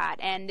like that,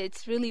 and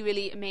it's really,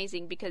 really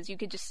amazing because you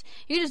could just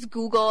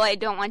Google. I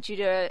don't want you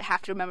to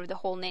have to remember the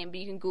whole name,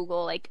 but you can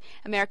Google like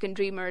American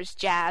Dreamers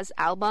Jazz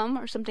Album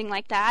or something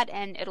like that,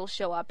 and it'll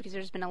show up because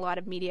there's been a lot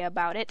of media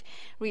about it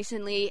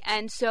recently.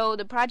 And so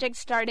the project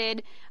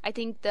started. I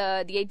think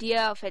the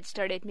idea of it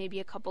started maybe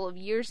a couple of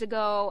years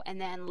ago, and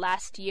then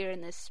last year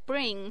in the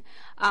spring,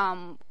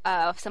 some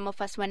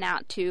of us went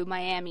out to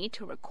Miami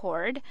to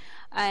record,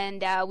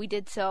 and we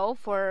did so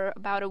for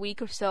about a week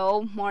or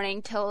so, morning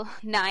till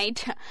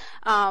night,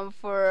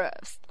 for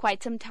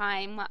quite some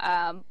time.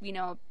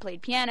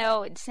 Played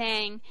piano and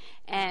sang,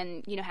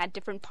 and had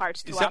different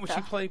parts throughout. Is that what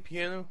you play,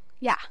 piano?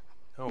 Yeah.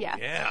 Oh, Yeah.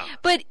 yeah.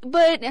 But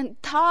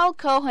Tal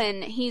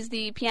Cohen, he's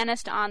the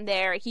pianist on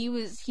there.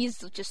 He's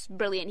just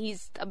brilliant.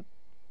 He's a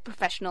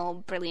professional,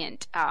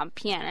 brilliant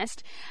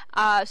pianist.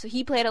 So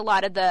he played a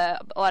lot of the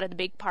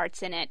big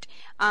parts in it.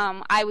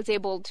 I was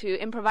able to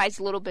improvise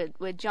a little bit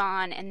with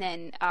John, and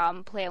then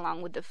play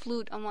along with the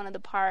flute on one of the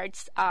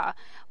parts.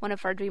 One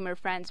of our Dreamer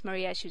friends,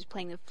 Maria, she was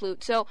playing the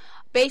flute. So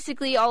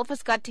basically, all of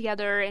us got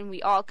together, and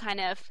we all kind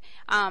of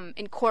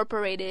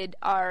incorporated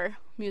our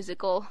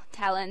musical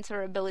talents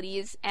or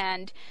abilities,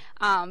 and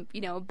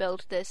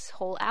built this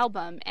whole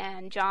album.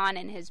 And John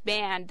and his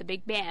band, the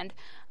big band,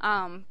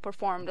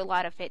 performed a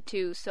lot of it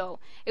too. So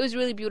it was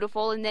really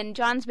beautiful. And then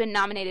John's been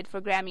nominated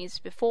for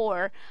Grammys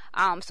before,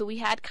 so we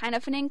had kind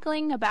of an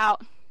inkling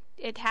about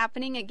it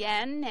happening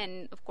again,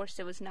 and of course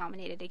it was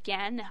nominated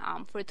again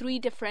for 3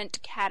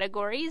 different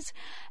categories,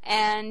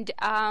 and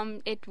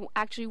it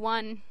actually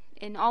won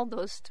in all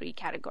those 3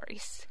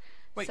 categories.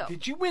 Wait, So-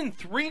 did you win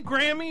 3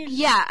 Grammys?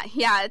 Yeah,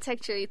 it's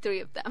actually 3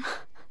 of them.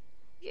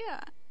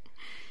 Yeah.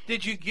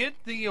 Did you get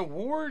the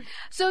award?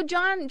 So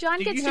John Do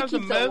gets you to have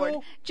keep the the award.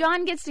 medal?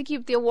 John gets to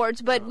keep the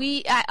awards, but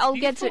I'll Do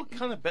you get feel to.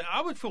 kind of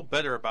I would feel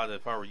better about it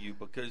if I were you,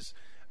 because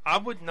I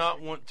would not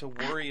want to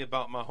worry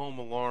about my home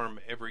alarm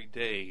every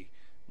day,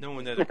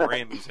 knowing that a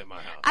Grammy's at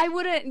my house. I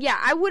wouldn't. Yeah,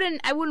 I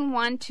wouldn't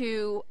want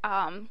to.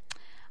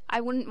 I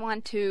wouldn't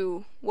want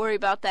to worry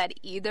about that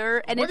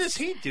either. And What it's,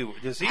 does he do?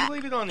 Does he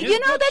leave it on his?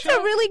 that's bookshelf?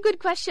 a really good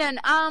question.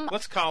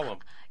 Let's call him.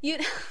 You.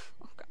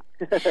 Oh,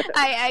 God.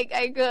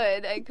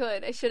 I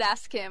could. I should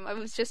ask him. I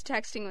was just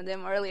texting with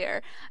him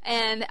earlier,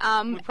 and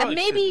We probably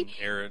maybe.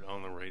 shouldn't air it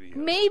on the radio.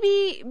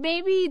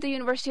 Maybe the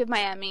University of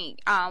Miami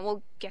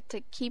will get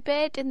to keep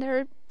it in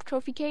their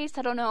trophy case.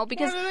 I don't know, Why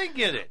because do they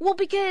get it? well,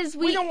 because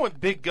We don't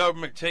want big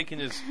government taking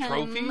his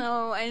trophy.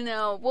 No, I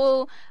know.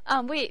 Well,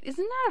 wait,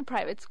 isn't that a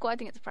private school? I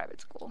think it's a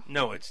private school.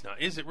 No, it's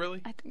not. Is it really?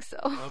 I think so.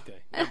 Okay,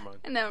 never mind.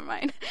 Never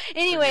mind. Forgive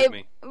Anyway,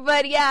 me.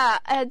 but yeah,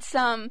 it's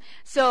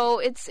so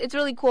it's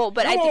really cool.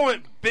 But You I don't think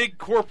want big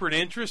corporate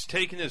interests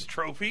taking his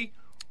trophy.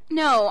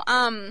 no,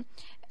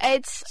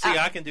 it's See,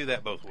 I can do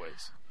that both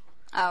ways.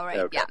 oh right,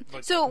 Okay. yeah.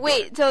 But So go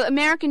wait, ahead. so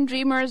American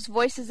Dreamers,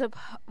 Voices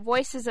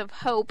of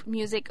Hope,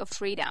 Music of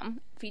Freedom,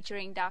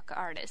 featuring Doc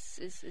Artists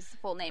is the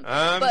full name.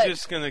 I'm But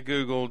just gonna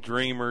Google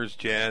Dreamers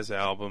jazz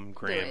album do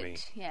Grammy.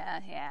 it.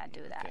 Yeah,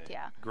 do that. Okay.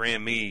 Yeah.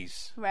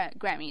 Grammys.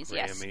 Grammys,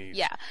 yes. Grammys.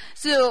 Yeah.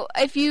 So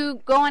if you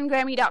go on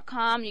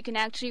Grammy.com, you can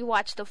actually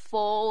watch the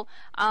full,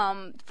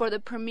 for the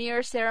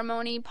premiere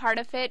ceremony part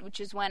of it, which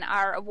is when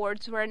our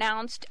awards were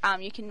announced.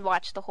 You can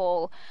watch the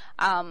whole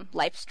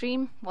live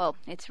stream. Well,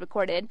 it's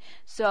recorded,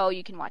 so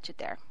you can watch it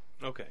there.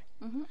 Okay.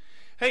 Mm-hmm.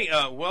 Hey,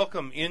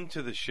 welcome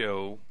into the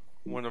show.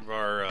 One of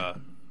our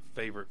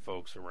favorite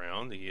folks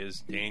around. He is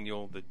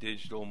Daniel, the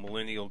digital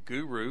millennial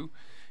guru.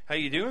 How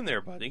you doing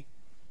there, buddy?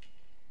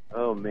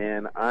 Oh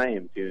man, I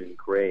am doing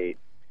great.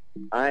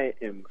 I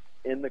am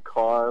in the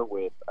car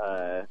with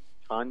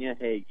Tanya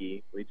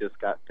Hagee. We just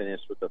got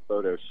finished with a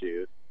photo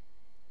shoot,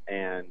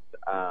 and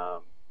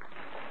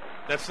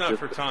That's not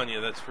for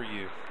Tanya. That's for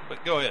you.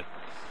 But go ahead.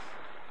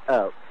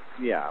 oh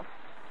yeah,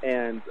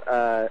 and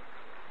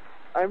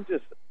I'm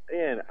just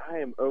man, I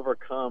am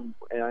overcome,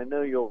 and I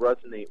know you'll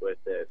resonate with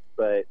this.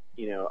 But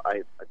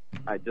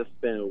I just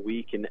spent a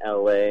week in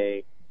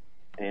LA,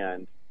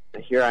 and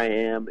here I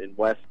am in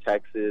West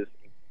Texas.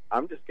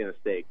 I'm just gonna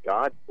say,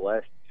 God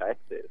bless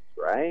Texas,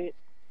 right?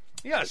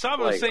 Yeah,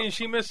 Saba was like- saying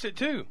she missed it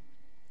too.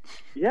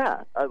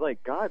 Yeah, I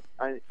like God,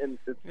 and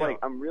it's Yeah. like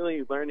I'm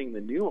really learning the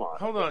nuance.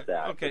 Hold of on.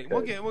 that Okay,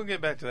 because- we'll get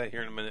back to that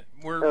here in a minute.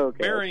 We're Okay,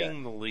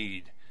 burying the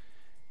lead.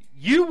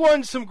 You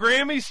won some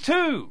Grammys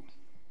too.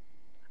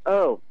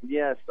 Oh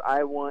yes,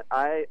 I want.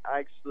 I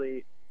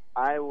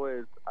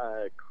was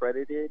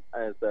credited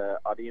as an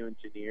audio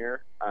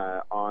engineer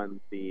on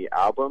the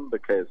album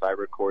because I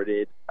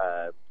recorded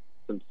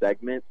some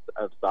segments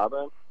of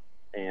Saba,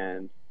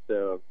 and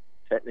so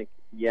technically,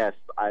 yes,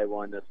 I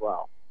won as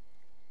well.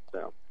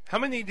 So How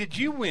many did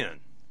you win?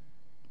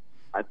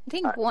 I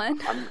think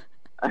one.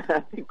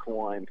 I think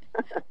one.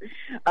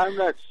 I'm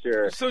not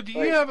sure. So do you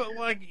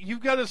Like, have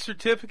you've got a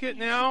certificate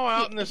now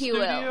out in the he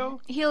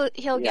studio? will.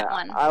 He'll yeah, get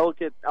one. I'll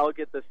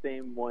get the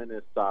same one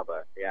as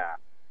Saba. Yeah.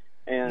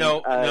 And No,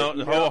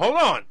 you know- hold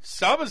on.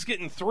 Saba's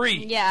getting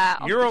 3.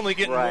 Yeah. You're only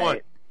getting right.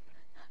 1.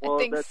 Well,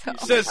 think that's so.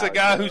 usually Says how the it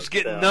guy goes, who's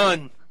getting so.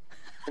 none.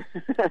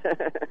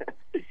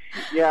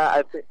 Yeah,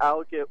 I think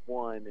I'll get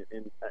one,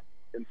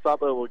 and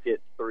Saba will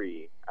get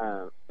 3.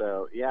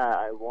 So yeah,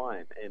 I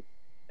won, and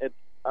it's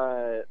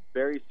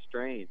very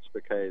strange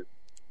because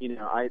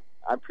I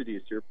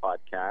produce your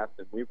podcast,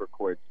 and we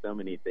record so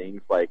many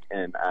things like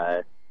in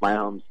my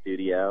home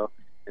studio,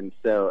 and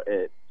so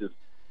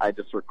I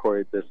just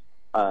recorded this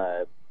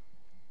on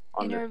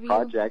Interview. this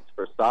project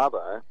for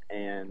Saba,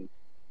 and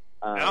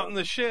Out in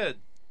the shed.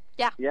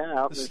 yeah,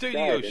 out The in the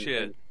studio shed,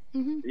 shed.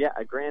 Hmm. yeah,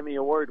 a Grammy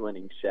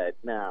award-winning shed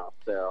now.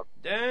 So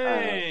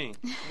Dang.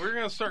 We're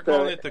going to start so-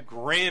 calling it the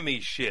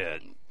Grammy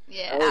Shed.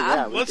 Yeah. Oh,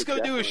 yeah. we Let's could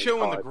go do a definitely show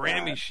in call the it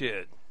Grammy that.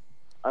 Shed.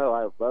 Oh,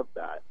 I love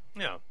that.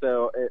 Yeah.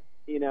 So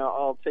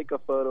I'll take a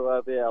photo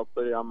of it. I'll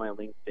put it on my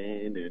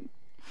LinkedIn, and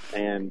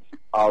and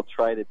I'll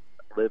try to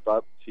live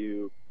up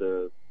to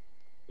the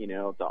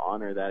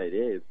honor that it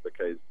is,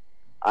 because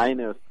I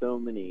know so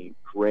many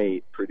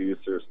great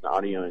producers and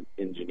audio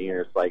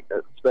engineers, like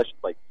especially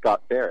like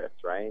Scott Ferris,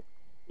 right?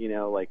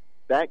 Like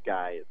that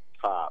guy is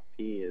top.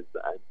 He is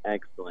an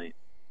excellent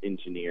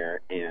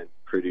engineer and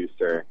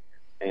producer,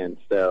 and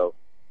so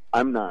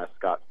I'm not a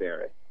Scott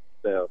Ferris.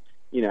 So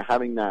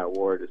having that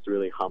award is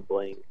really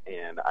humbling,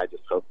 and I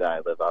just hope that I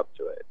live up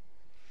to it.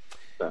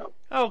 So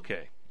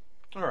Okay.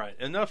 All right.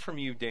 Enough from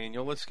you,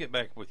 Daniel. Let's get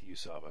back with you,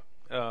 Saba.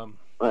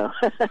 well,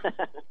 that's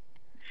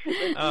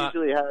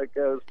usually how it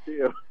goes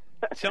too.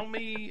 Tell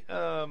me,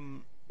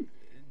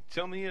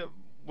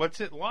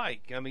 what's it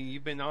like? I mean,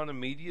 you've been on a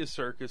media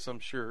circus, I'm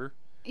sure.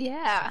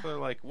 Yeah. People are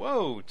like,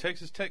 whoa,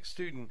 Texas Tech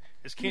student.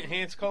 Has Kent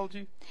Hance called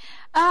you?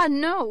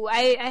 No,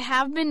 I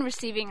have been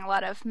receiving a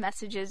lot of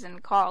messages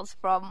and calls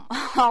from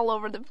all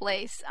over the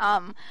place.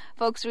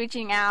 Folks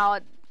reaching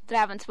out that I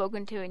haven't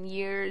spoken to in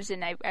years,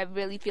 and I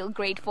really feel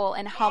grateful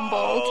and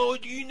humbled. Oh,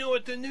 do you know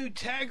what the new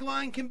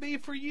tagline can be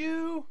for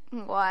you?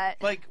 What?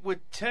 Like, with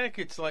tech,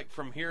 it's like,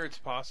 from here it's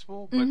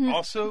possible, but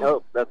also,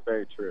 Oh, that's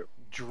very true.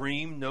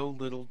 dream no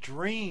little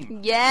dream.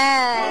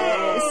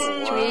 Yes.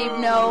 Oh,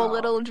 Dream wow. no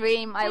little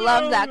dream. I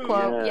love that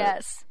quote. Yeah.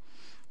 Yes.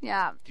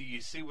 Yeah. Do you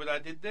see what I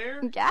did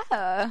there? Yeah.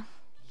 Yeah.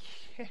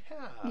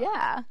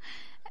 Yeah.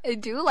 I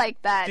do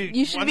like that. Dude,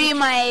 You should be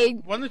my...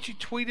 Why don't you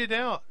tweet it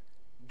out?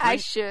 I Dream-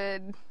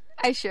 should.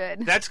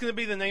 That's going to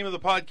be the name of the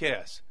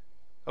podcast.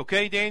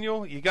 Okay,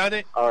 Daniel, you got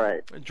it? All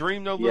right.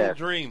 Dream no little Yes.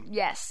 dream.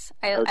 Yes.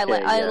 I Okay,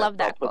 I yeah, love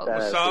that I'll put quote.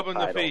 that as Saba the in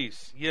the title.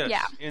 face. Yes.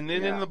 Yeah. And then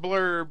in Yeah. the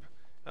blurb,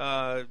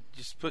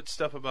 just put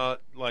stuff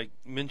about, like,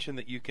 mention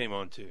that you came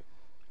on too.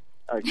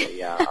 Okay,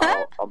 yeah,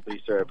 I'll be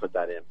sure to put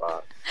that in,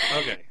 Bob.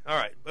 Okay. All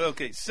right.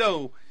 Okay.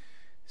 So,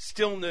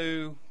 still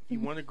new. You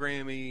won a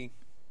Grammy.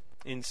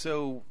 And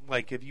so,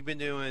 like, have you been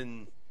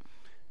doing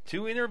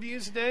 2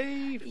 interviews a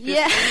day? 15?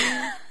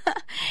 Yeah.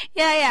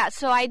 yeah.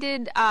 So I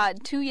did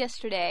 2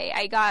 yesterday.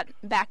 I got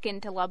back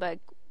into Lubbock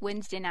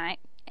Wednesday night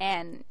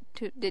and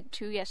did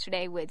 2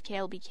 yesterday with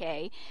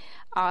KLBK.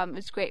 It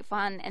was great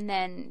fun. And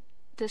then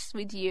this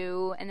with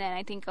you. And then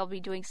I think I'll be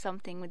doing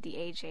something with the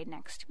AJ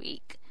next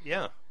week.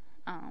 Yeah.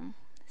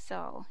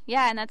 So,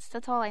 yeah, and that's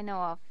all I know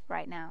of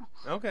right now.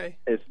 Okay.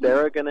 Is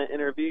Sarah going to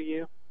interview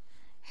you?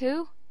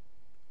 Who?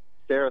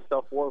 Sarah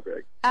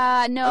Self-Warburg. No,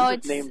 I'm just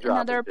it's name dropping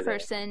another today.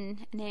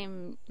 person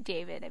named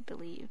David, I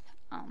believe.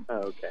 Oh,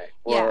 okay.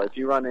 Well, Yeah. if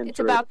you run into It's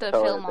her, about the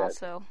tell her film that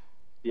also.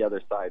 the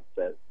other side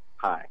says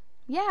hi.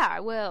 Yeah, I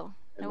will.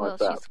 And I will.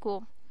 what's up? She's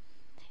cool.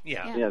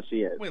 Yeah. Yeah. Yeah,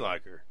 she is. We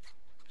like her.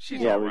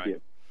 She's Yeah, all we right.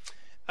 do.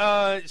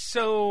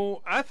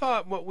 So I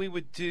thought what we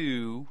would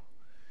do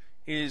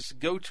is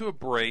go to a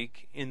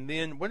break, and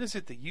then what is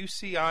it? The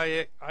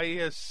UCISC,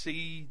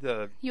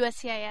 the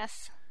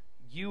USCIS.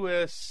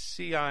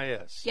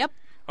 USCIS. Yep.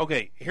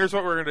 Okay, here's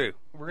what we're gonna do.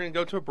 We're gonna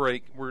go to a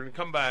break. We're gonna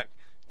come back.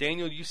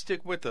 Daniel, you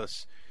stick with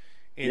us,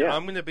 and Yeah.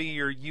 I'm gonna be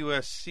your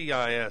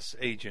USCIS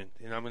agent,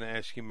 and I'm gonna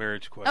ask you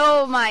marriage questions.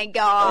 Oh my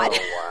God.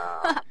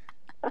 Oh,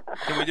 wow.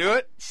 Can we do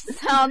it?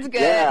 Sounds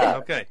good. Yeah.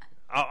 Okay,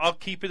 I'll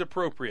keep it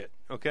appropriate.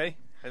 Okay,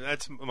 and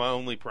that's my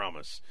only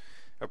promise.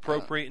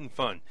 Appropriate and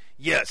fun.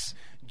 Yes,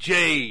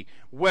 Jay,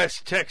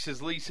 West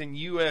Texas Leasing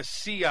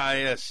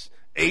USCIS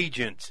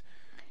agent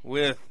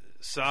with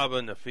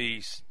Saba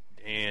Nafis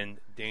and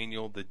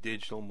Daniel, the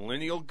digital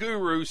millennial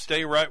guru.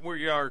 Stay right where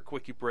you are.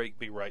 Quickie break.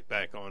 Be right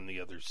back on the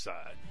other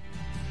side.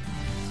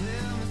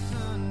 Tell me,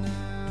 son,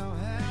 now,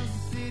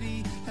 how's the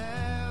city?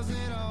 How's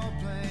it all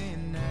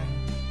playing out?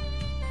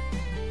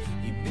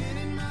 You've been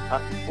in my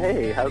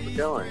Hey, how's it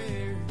going?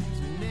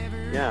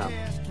 Yeah.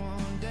 cast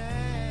one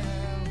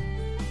down.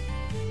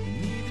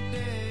 And either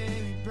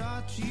day we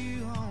brought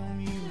you home,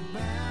 you were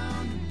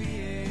bound to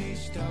be a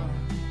star.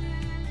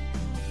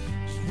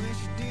 Just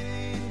wish you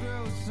didn't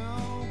grow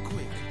so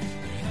quick.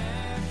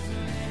 Perhaps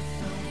left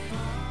so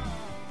far.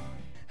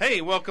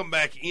 Hey, welcome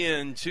back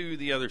into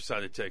the other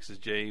side of Texas.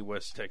 Jay,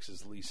 West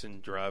Texas Leasing,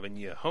 driving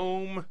you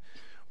home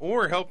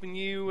or helping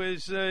you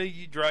as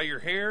you dry your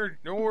hair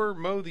or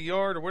mow the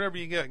yard or whatever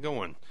you got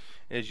going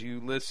as you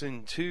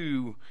listen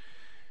to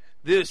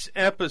this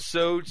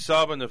episode.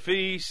 Saba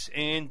Nafis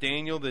and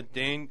Daniel,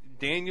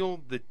 Daniel,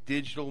 the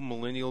digital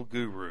millennial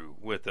guru,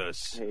 with us.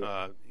 Hey,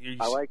 You-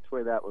 I liked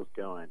where that was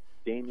going.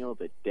 Daniel,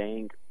 the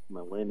dang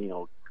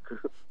millennial.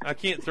 I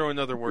can't throw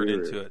another word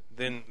Guru. into it.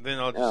 Then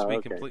I'll just Oh, be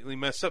okay. completely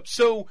messed up.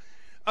 So,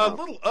 a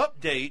little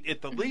update at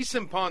the Lease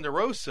in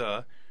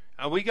Ponderosa.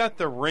 We got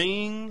the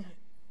Ring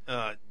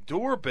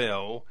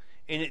doorbell,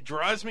 and it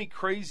drives me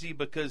crazy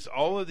because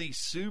all of these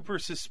super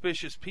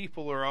suspicious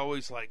people are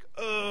always like,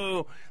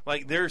 oh,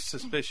 like they're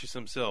suspicious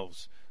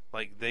themselves.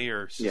 Like they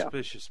are Yeah.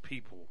 suspicious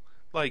people.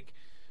 Like,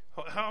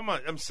 how am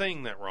I? I'm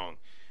saying that wrong.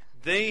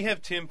 They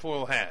have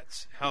tinfoil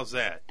hats. How's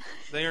that?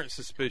 They aren't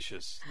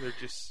suspicious. They're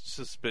just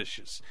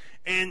suspicious.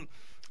 And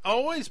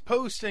always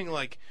posting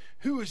like,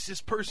 who is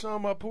this person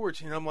on my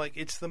porch? And I'm like,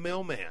 it's the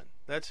mailman.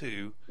 That's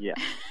who. Yeah.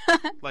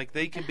 Like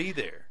they can be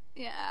there.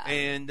 Yeah.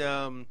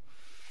 And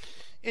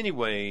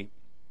anyway,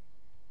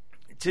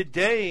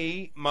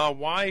 Today, my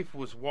wife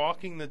was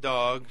walking the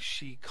dog.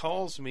 She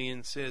calls me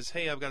and says,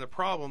 "Hey, I've got a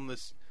problem.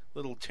 This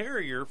little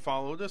terrier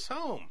followed us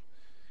home.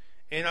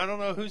 And I don't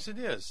know whose it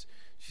is."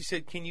 She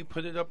said, "Can you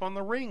put it up on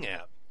the Ring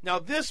app?" Now,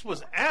 this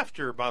was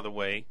after, by the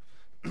way,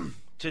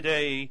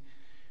 today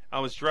I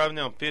was driving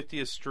down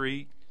 50th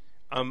Street.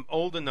 I'm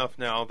old enough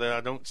now that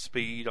I don't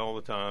speed all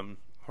the time.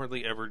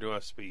 Hardly ever do I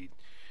speed.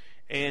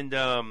 And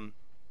I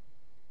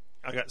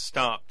got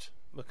stopped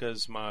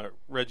because my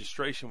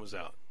registration was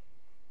out.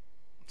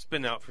 It's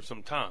been out for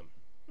some time.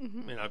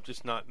 And I've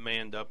just not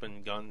manned up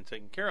and gone and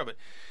taken care of it.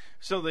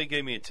 So they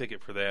gave me a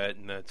ticket for that,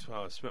 and that's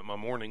how I spent my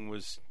morning,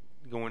 was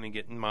going and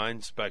getting my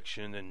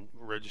inspection and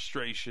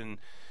registration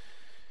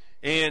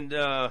and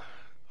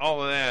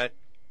all of that.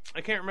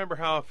 I can't remember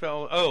how I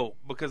felt. Oh,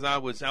 because I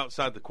was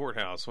outside the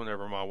courthouse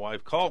whenever my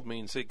wife called me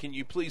and said, "Can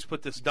you please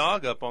put this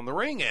dog up on the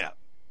Ring app?"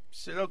 I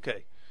said,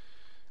 "Okay,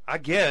 I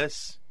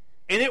guess."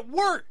 And it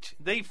worked.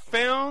 They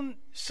found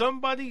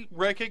somebody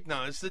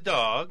recognized the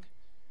dog,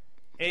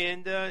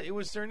 and it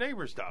was their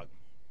neighbor's dog.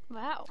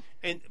 Wow.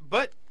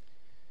 But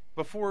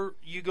before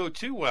you go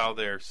too wild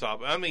there,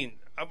 Saba, I mean,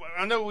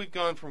 I know we've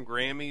gone from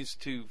Grammys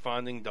to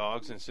finding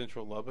dogs in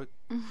Central Lubbock,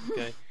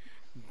 okay?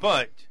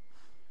 But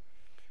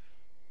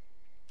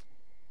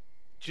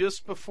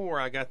just before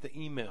I got the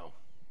email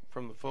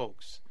from the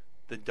folks,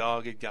 the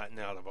dog had gotten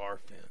out of our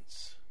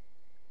fence.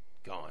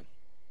 Gone.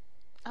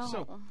 Oh.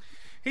 So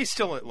he's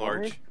still at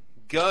large.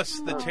 Gus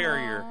the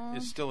terrier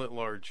is still at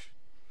large.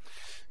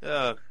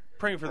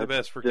 Praying for the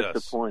best for Gus.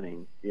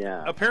 Disappointing,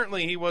 yeah.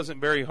 Apparently he wasn't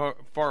very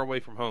far away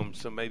from home,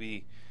 so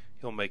maybe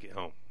he'll make it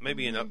home.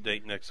 Maybe an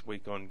update next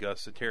week on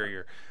Gus the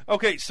terrier.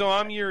 Okay, so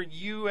I'm your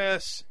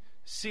USCIS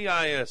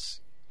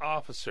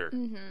officer.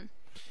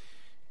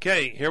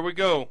 Okay, here we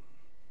go.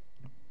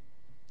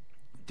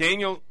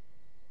 Daniel,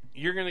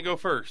 you're going to go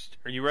first.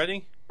 Are you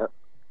ready?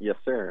 Yes,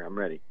 sir. I'm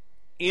ready.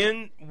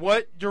 In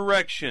what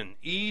direction,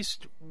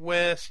 east,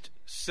 west,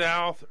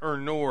 south, or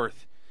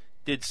north,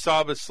 did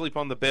Saba sleep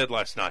on the bed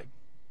last night?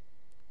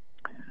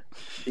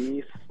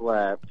 She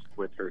slept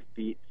with her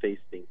feet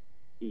facing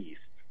east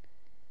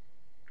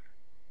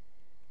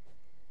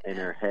and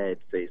her head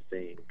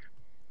facing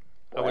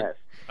west.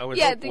 I would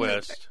Yeah, hope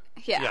west.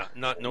 Yeah.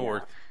 Not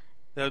north.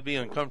 That would be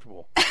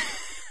uncomfortable.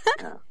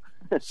 Yeah.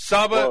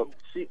 Saba, Well,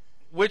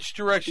 which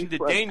direction she did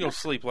slept- Daniel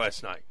sleep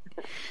last night?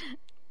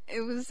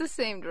 It was the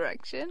same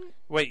direction.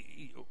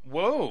 Wait,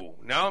 whoa,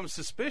 now I'm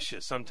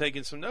suspicious. I'm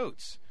taking some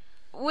notes.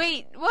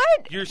 Wait,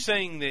 what? You're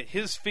saying that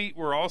his feet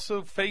were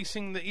also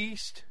facing the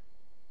east?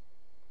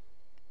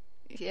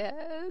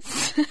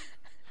 Yes.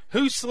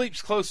 Who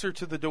sleeps closer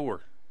to the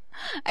door?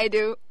 I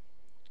do.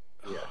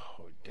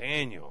 Oh,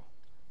 Daniel.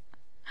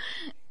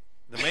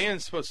 The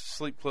man's supposed to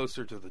sleep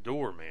closer to the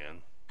door,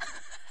 man.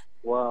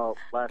 Well,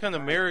 What kind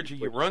of marriage are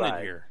you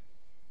running here?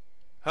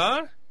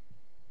 Huh?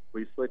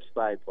 We switched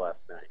sides last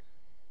night,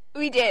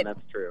 We did. and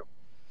that's true.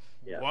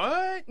 Yeah.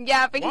 What?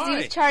 Yeah, because he Why?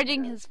 was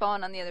charging his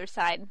phone on the other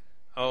side.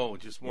 Oh,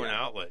 just one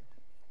Yeah. outlet.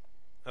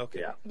 Okay.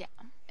 Yeah. Yeah.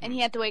 And he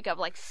had to wake up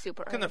like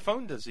super What kind early. of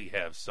phone does he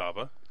have,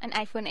 Saba? An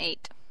iPhone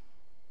 8.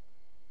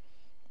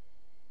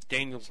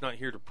 Daniel's not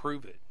here to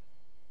prove it.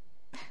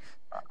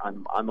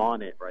 I'm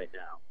on it right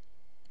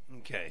now.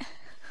 Okay.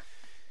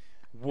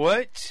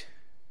 What?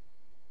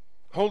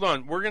 Hold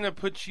on. We're going to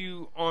put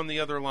you on the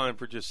other line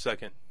for just a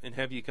second and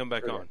have you come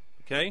back Okay. on.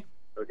 Okay?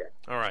 Okay.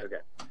 All right.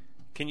 Okay.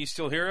 Can you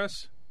still hear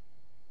us?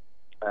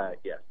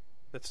 Yes.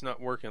 That's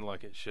not working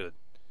like it should.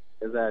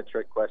 Is that a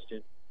trick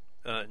question?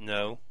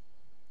 No.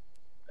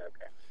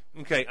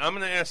 Okay. Okay. I'm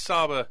going to ask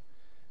Saba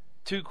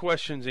 2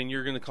 questions and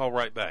you're going to call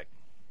right back.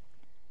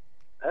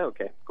 Oh,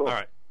 okay. Cool. All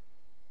right.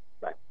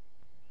 Bye.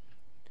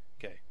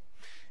 Okay.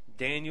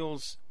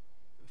 Daniel's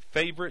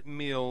favorite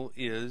meal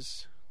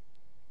is...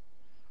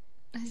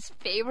 His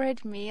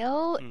favorite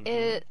meal Mhm.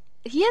 is...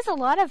 He has a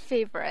lot of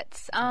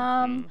favorites.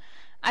 Mhm.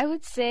 I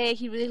would say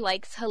he really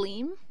likes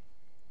halim.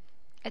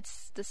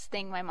 It's this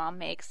thing my mom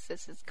makes.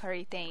 This is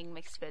curry thing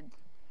mixed with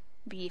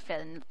beef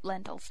and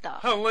lentil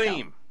stuff.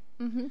 Halim.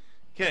 Mm-hmm.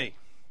 Okay.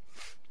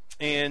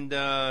 And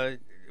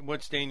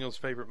what's Daniel's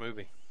favorite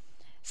movie?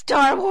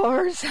 Star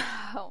Wars.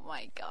 Oh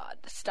my God,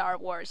 Star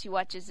Wars. He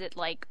watches it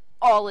like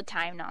all the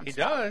time, nonstop. He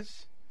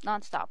does.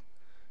 Nonstop.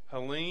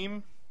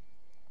 Halim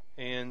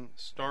and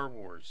Star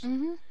Wars.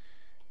 Mm-hmm.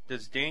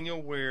 Does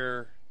Daniel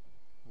wear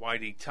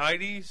whitey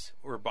tighties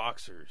or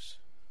boxers?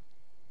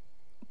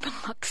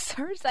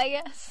 Boxers, I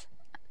guess.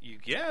 You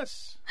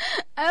guess.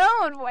 I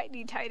don't know what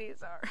whitey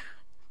tighties are.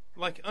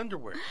 Like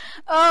underwear.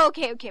 Oh,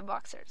 okay,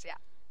 boxers. Yeah.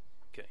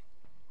 Okay.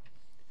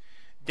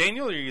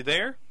 Daniel, are you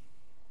there?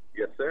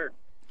 Yes, sir.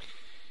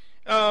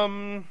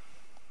 I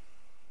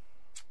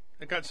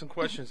got some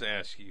questions to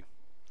ask you.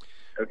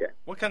 Okay.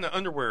 What kind of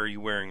underwear are you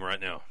wearing right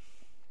now?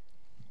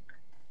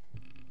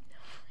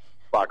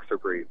 Boxer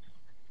briefs.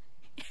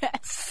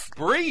 Yes.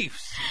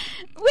 Briefs.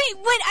 Wait,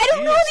 I don't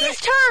You know say-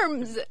 these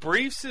terms.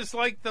 Briefs is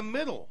like the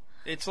middle.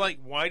 It's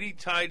like whitey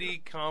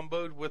tighty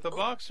comboed with a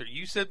boxer.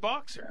 You said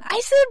boxer. I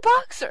said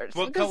boxers.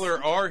 What because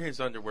color are his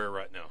underwear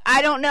right now?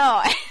 I don't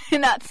know. I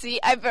did not see.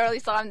 I barely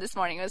saw him this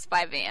morning. It was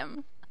 5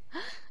 a.m.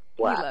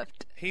 Black. He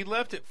left. He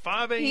left at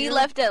 5 a.m.? He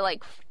left at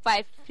like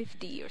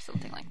 5:50 or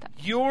something like that.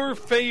 Your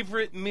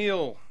favorite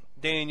meal,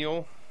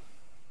 Daniel?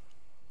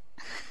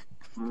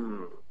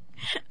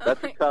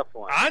 That's a tough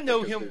one. I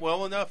know him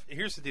well enough.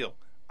 Here's the deal.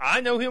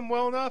 I know him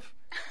well enough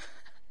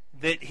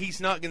that he's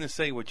not going to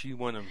say what you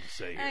want him to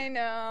say I here.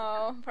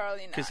 know,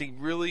 probably not. Because he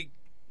really...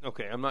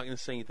 Okay, I'm not going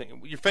to say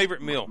anything. Your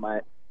favorite meal?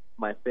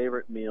 My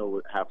favorite meal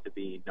would have to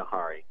be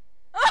Nahari.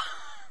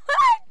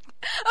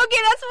 Okay,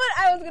 that's what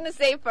I was gonna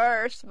say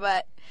first,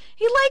 but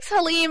he likes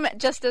Halim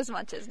just as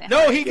much as Nihari.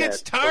 No, he gets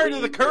Yes, tired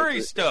of the Halim curry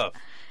is- stuff.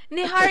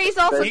 Nihari's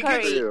also He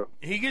curry. True.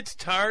 He gets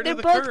tired They're of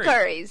the both curry.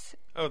 curries.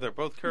 Oh, they're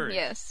both curry.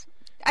 Yes.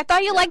 I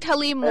thought you liked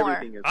Halim more.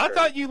 Everything is I curry.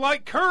 thought you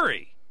liked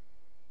curry.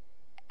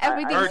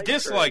 Everything. Or like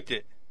disliked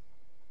it.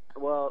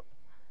 Well,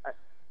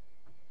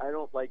 I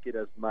don't like it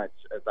as much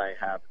as I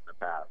have in the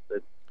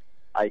past.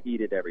 I eat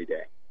it every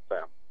day. So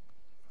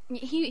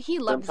He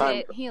loves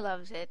Sometimes- it. He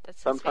loves it. That's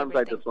his sometimes I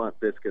favorite thing. just want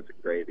biscuits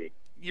and gravy.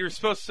 You're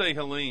supposed to say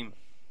Halim.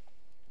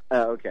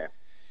 Okay.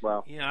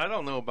 Well, Yeah, I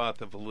don't know about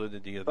the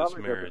validity of this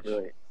Saba marriage. doesn't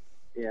really.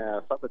 Yeah,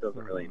 Saba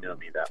doesn't really know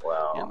me that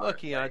well. You're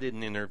lucky I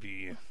didn't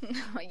interview you.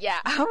 Yeah,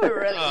 I would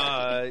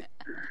really.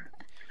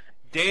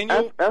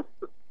 Daniel, That's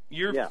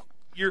yeah.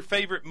 your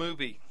favorite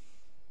movie?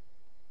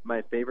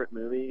 my favorite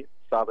movie.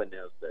 Saba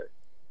knows this.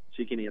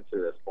 She can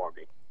answer this for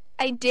me.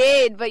 I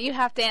did, but you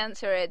have to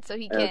answer it so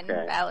he can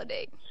Okay.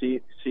 validate.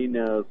 She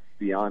knows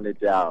beyond a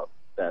doubt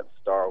that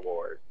Star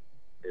Wars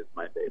is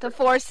my favorite. The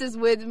Force is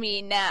with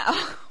me now.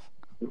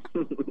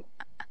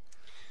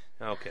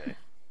 Okay.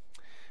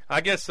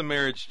 I guess the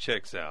marriage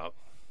checks out.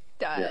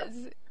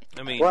 Does.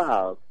 I mean,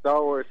 Wow,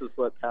 Star Wars is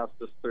what passed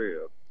us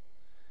through.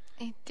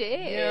 It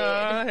did.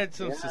 yeah, I had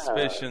some Yeah.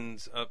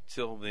 suspicions up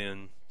till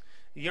then.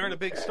 You aren't a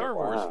big Star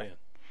Wars Wow.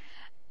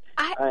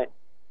 fan.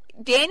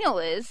 Daniel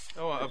is.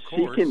 Oh, of She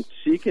course.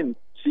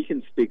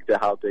 can speak to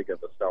how big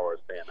of a Star Wars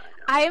fan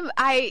I am.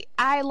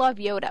 I love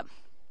Yoda.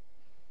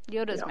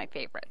 Yoda's Yeah. my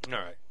favorite. All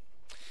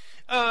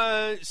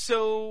right.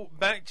 So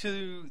back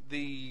to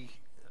the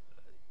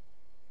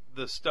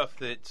stuff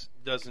that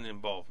doesn't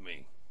involve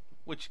me,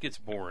 which gets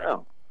boring.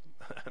 Oh.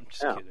 I'm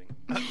just Oh. kidding.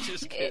 I'm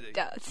just kidding. It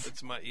does.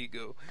 It's my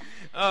ego.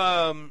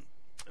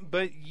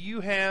 But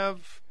you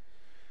have,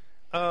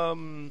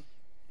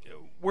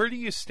 where do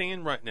you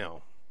stand right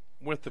now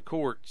with the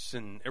courts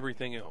and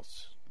everything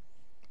else?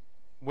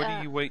 What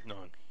are you waiting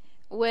on?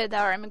 With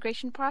our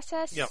immigration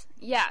process? Yep.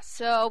 Yeah,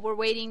 so we're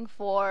waiting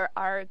for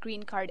our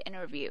green card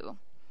interview.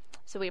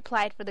 So we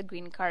applied for the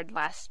green card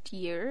last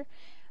year,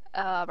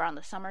 around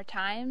the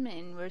summertime,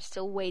 and we're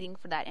still waiting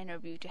for that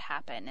interview to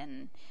happen,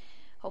 and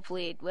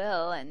hopefully it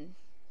will, and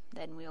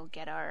then we'll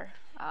get our,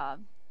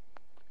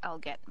 I'll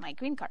get my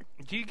green card.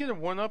 Do you get a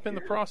one-up in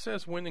the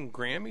process, winning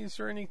Grammys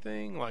or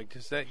anything? Like,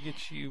 does that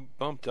get you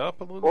bumped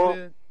up a little Well,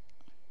 bit?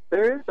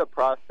 There is a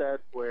process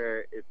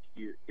where if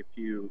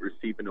you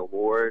receive an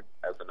award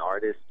as an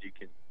artist, you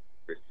can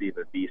receive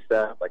a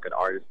visa, like an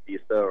artist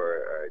visa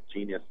or a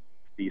genius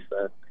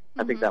visa.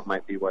 I think that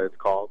might be what it's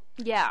called.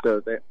 Yeah.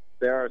 So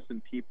there are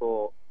some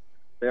people,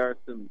 there are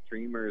some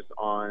dreamers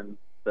on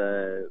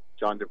the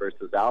John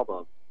DeVersa's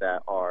album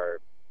that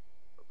are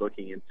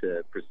looking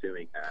into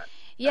pursuing that.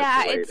 Yeah,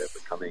 as a way it's to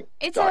becoming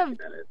it's a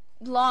documented.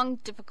 long,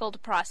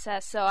 difficult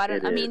process. So I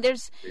It mean, is,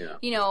 there's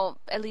yeah.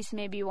 at least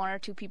maybe one or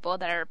two people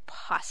that are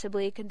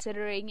possibly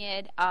considering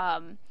it, Yeah.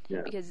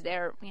 because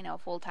they're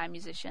full-time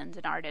musicians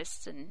and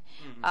artists, and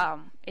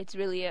it's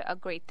really a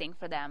great thing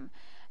for them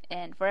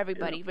and for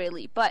everybody,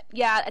 really. But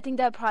yeah, I think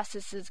that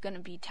process is going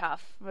to be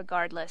tough,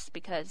 regardless,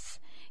 because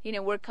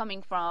we're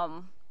coming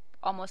from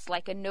almost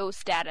like a no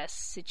status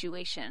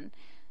situation,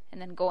 and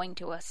then going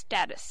to a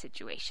status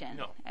situation.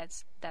 No.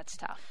 That's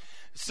tough.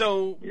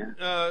 So,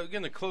 Yeah.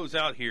 going to close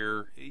out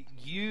here.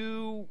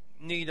 You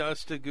need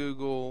us to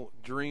Google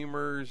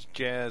Dreamers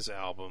Jazz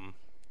Album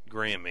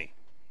Grammy,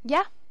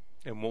 Yeah.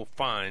 and we'll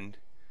find.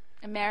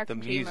 American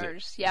The music,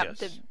 Dreamers. Yep,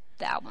 yes.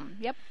 the album.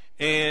 Yep.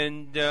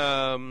 And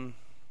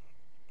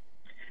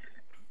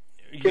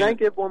Can I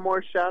give one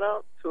more shout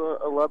out to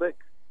a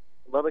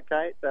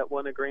Lubbockite that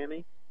won a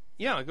Grammy?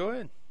 Yeah, go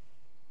ahead.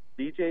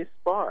 DJ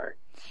Spar.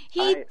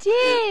 He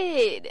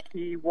did.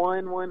 He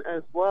won one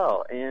as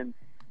well, and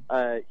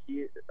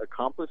he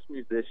accomplished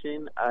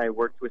musician. I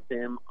worked with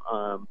him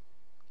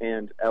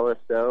and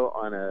LSO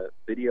on a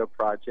video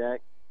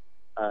project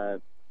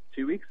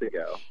 2 weeks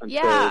ago, and so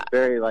Yeah. it's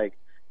very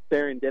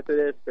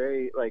serendipitous,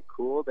 very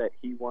cool that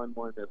he won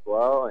one as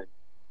well,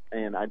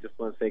 and I just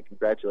want to say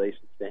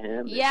congratulations to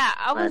him. Yeah,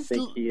 I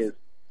think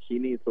he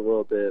needs a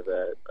little bit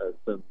of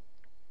some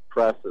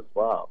press as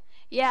well.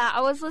 Yeah,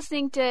 I was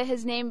listening to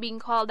his name being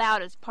called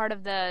out as part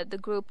of the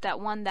group that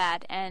won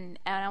that, and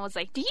I was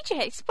like,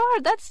 DJ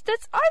Spar, that's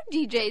our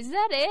DJ, is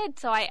that it?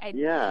 So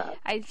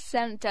I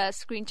sent a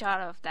screenshot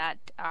of that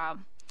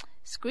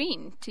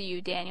screen to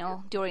you,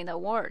 Daniel, during the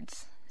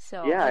awards.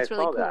 So Yeah, that's I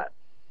really saw cool. that.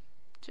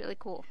 It's really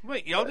cool.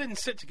 Wait, y'all didn't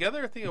sit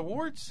together at the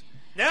awards?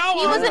 Now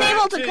He I'm wasn't back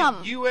able to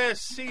come.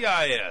 USCIS.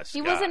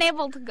 He guy. wasn't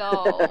able to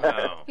go.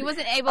 Wow. He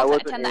wasn't I able to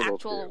wasn't attend the able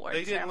actual to. awards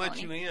They didn't ceremony.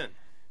 let you in.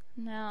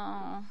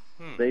 No.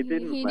 They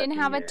didn't. He let didn't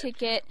me have a in.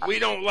 ticket. We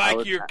don't I like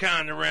was- your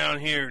kind around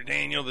here,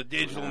 Daniel, the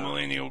digital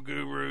millennial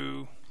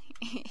guru.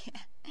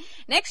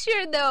 Next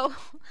year, though,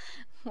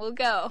 we'll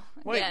go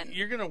Wait, again.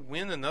 you're going to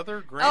win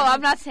another Grammy? Oh,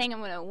 I'm not saying I'm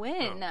going to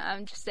win. Oh.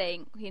 I'm just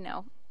saying,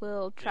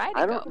 we'll try to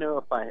I go. don't know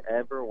if I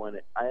ever want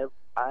it.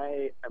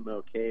 I am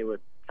okay with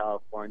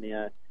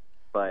California,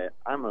 but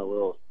I'm a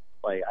little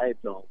I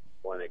don't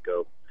want to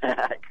go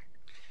back.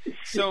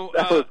 So,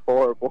 that was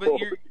horrible. But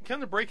you're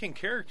kind of breaking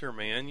character,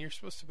 man. You're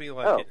supposed to be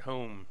at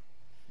home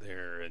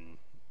there and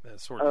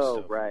that sort of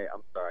stuff. Oh, right.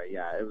 I'm sorry.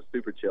 Yeah, it was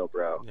super chill,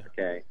 bro. Yeah.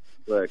 Okay.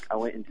 Look, I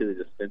went into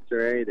the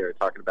dispensary. They were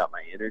talking about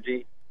my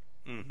energy,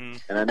 Mm-hmm.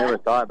 and I never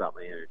thought about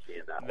my energy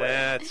in that way.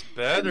 That's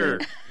better.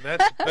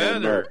 That's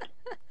better.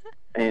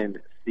 And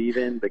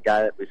Steven, the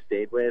guy that we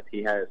stayed with,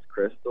 he has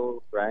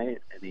crystals, right?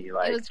 And he It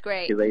was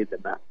great. he laid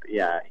them out.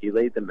 Yeah, he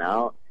laid them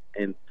out,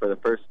 and for the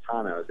first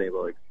time, I was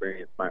able to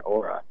experience my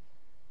aura,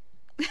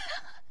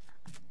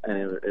 and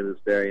it was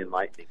very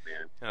enlightening,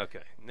 man. Okay,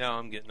 now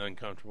I'm getting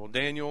uncomfortable.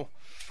 Daniel,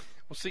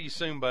 we'll see you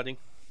soon, buddy.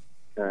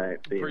 All right,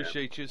 see you, man.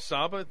 Appreciate you.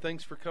 Saba,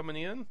 thanks for coming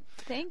in.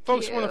 Thank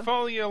Folks you. want to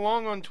follow you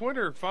along on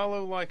Twitter.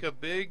 Follow like a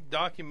big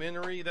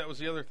documentary. That was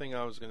the other thing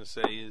I was going to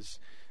say is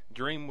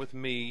Dream With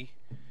Me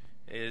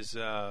is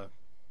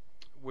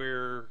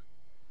where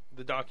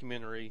the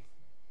documentary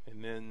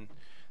and then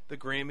the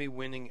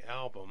Grammy-winning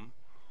album.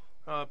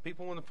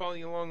 People want to follow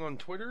you along on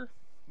Twitter.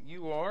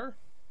 You are?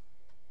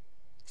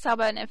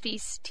 Saba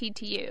Nafis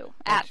TTU.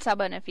 At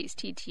Saba Nafis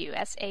TTU.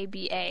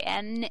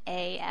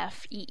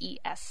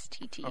 SABANAFEES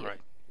TTU. All right.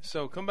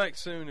 So come back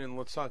soon and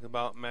let's talk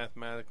about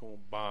mathematical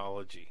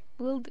biology.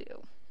 Will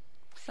do.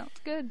 Sounds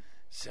good.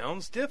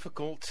 Sounds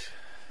difficult.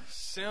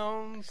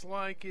 Sounds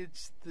like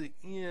it's the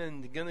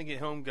end. Gonna get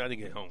home, gotta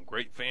get home.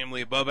 Great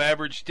family, above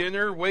average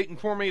dinner waiting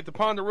for me at the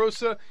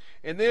Ponderosa.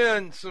 And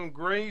then some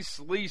Grace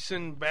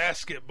Leeson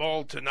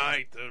basketball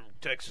tonight. The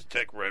Texas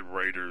Tech Red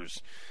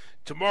Raiders.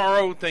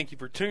 Tomorrow, thank you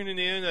for tuning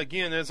in.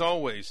 Again, as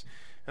always,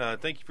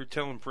 thank you for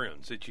telling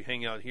friends that you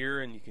hang out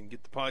here and you can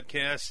get the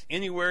podcast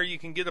anywhere you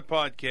can get a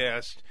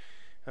podcast.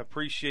 I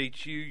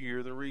appreciate you.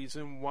 You're the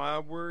reason why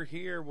we're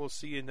here. We'll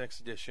see you next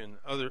edition.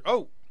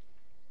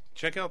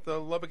 Check out the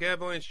Lubbock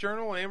Avalanche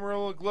Journal,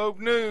 Amarillo Globe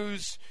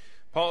News,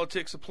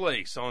 Politics of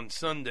Place on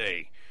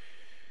Sunday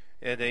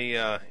at a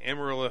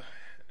Amarillo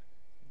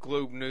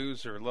Globe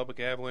News or Lubbock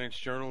Avalanche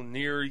Journal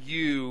near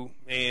you.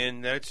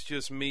 And that's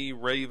just me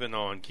raving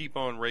on. Keep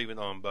on raving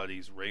on,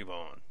 buddies. Rave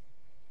on.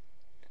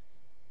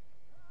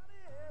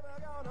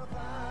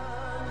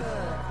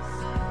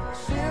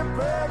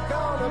 Shipwreck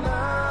on the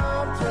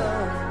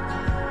mountain,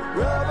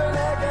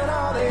 rubbernecking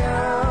all the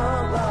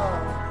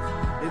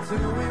outlaws. It's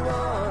who we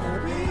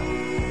wanna be.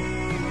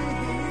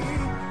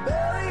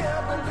 Belly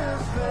up and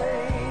just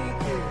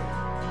fake it,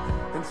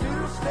 and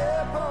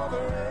two-step on the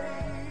rail.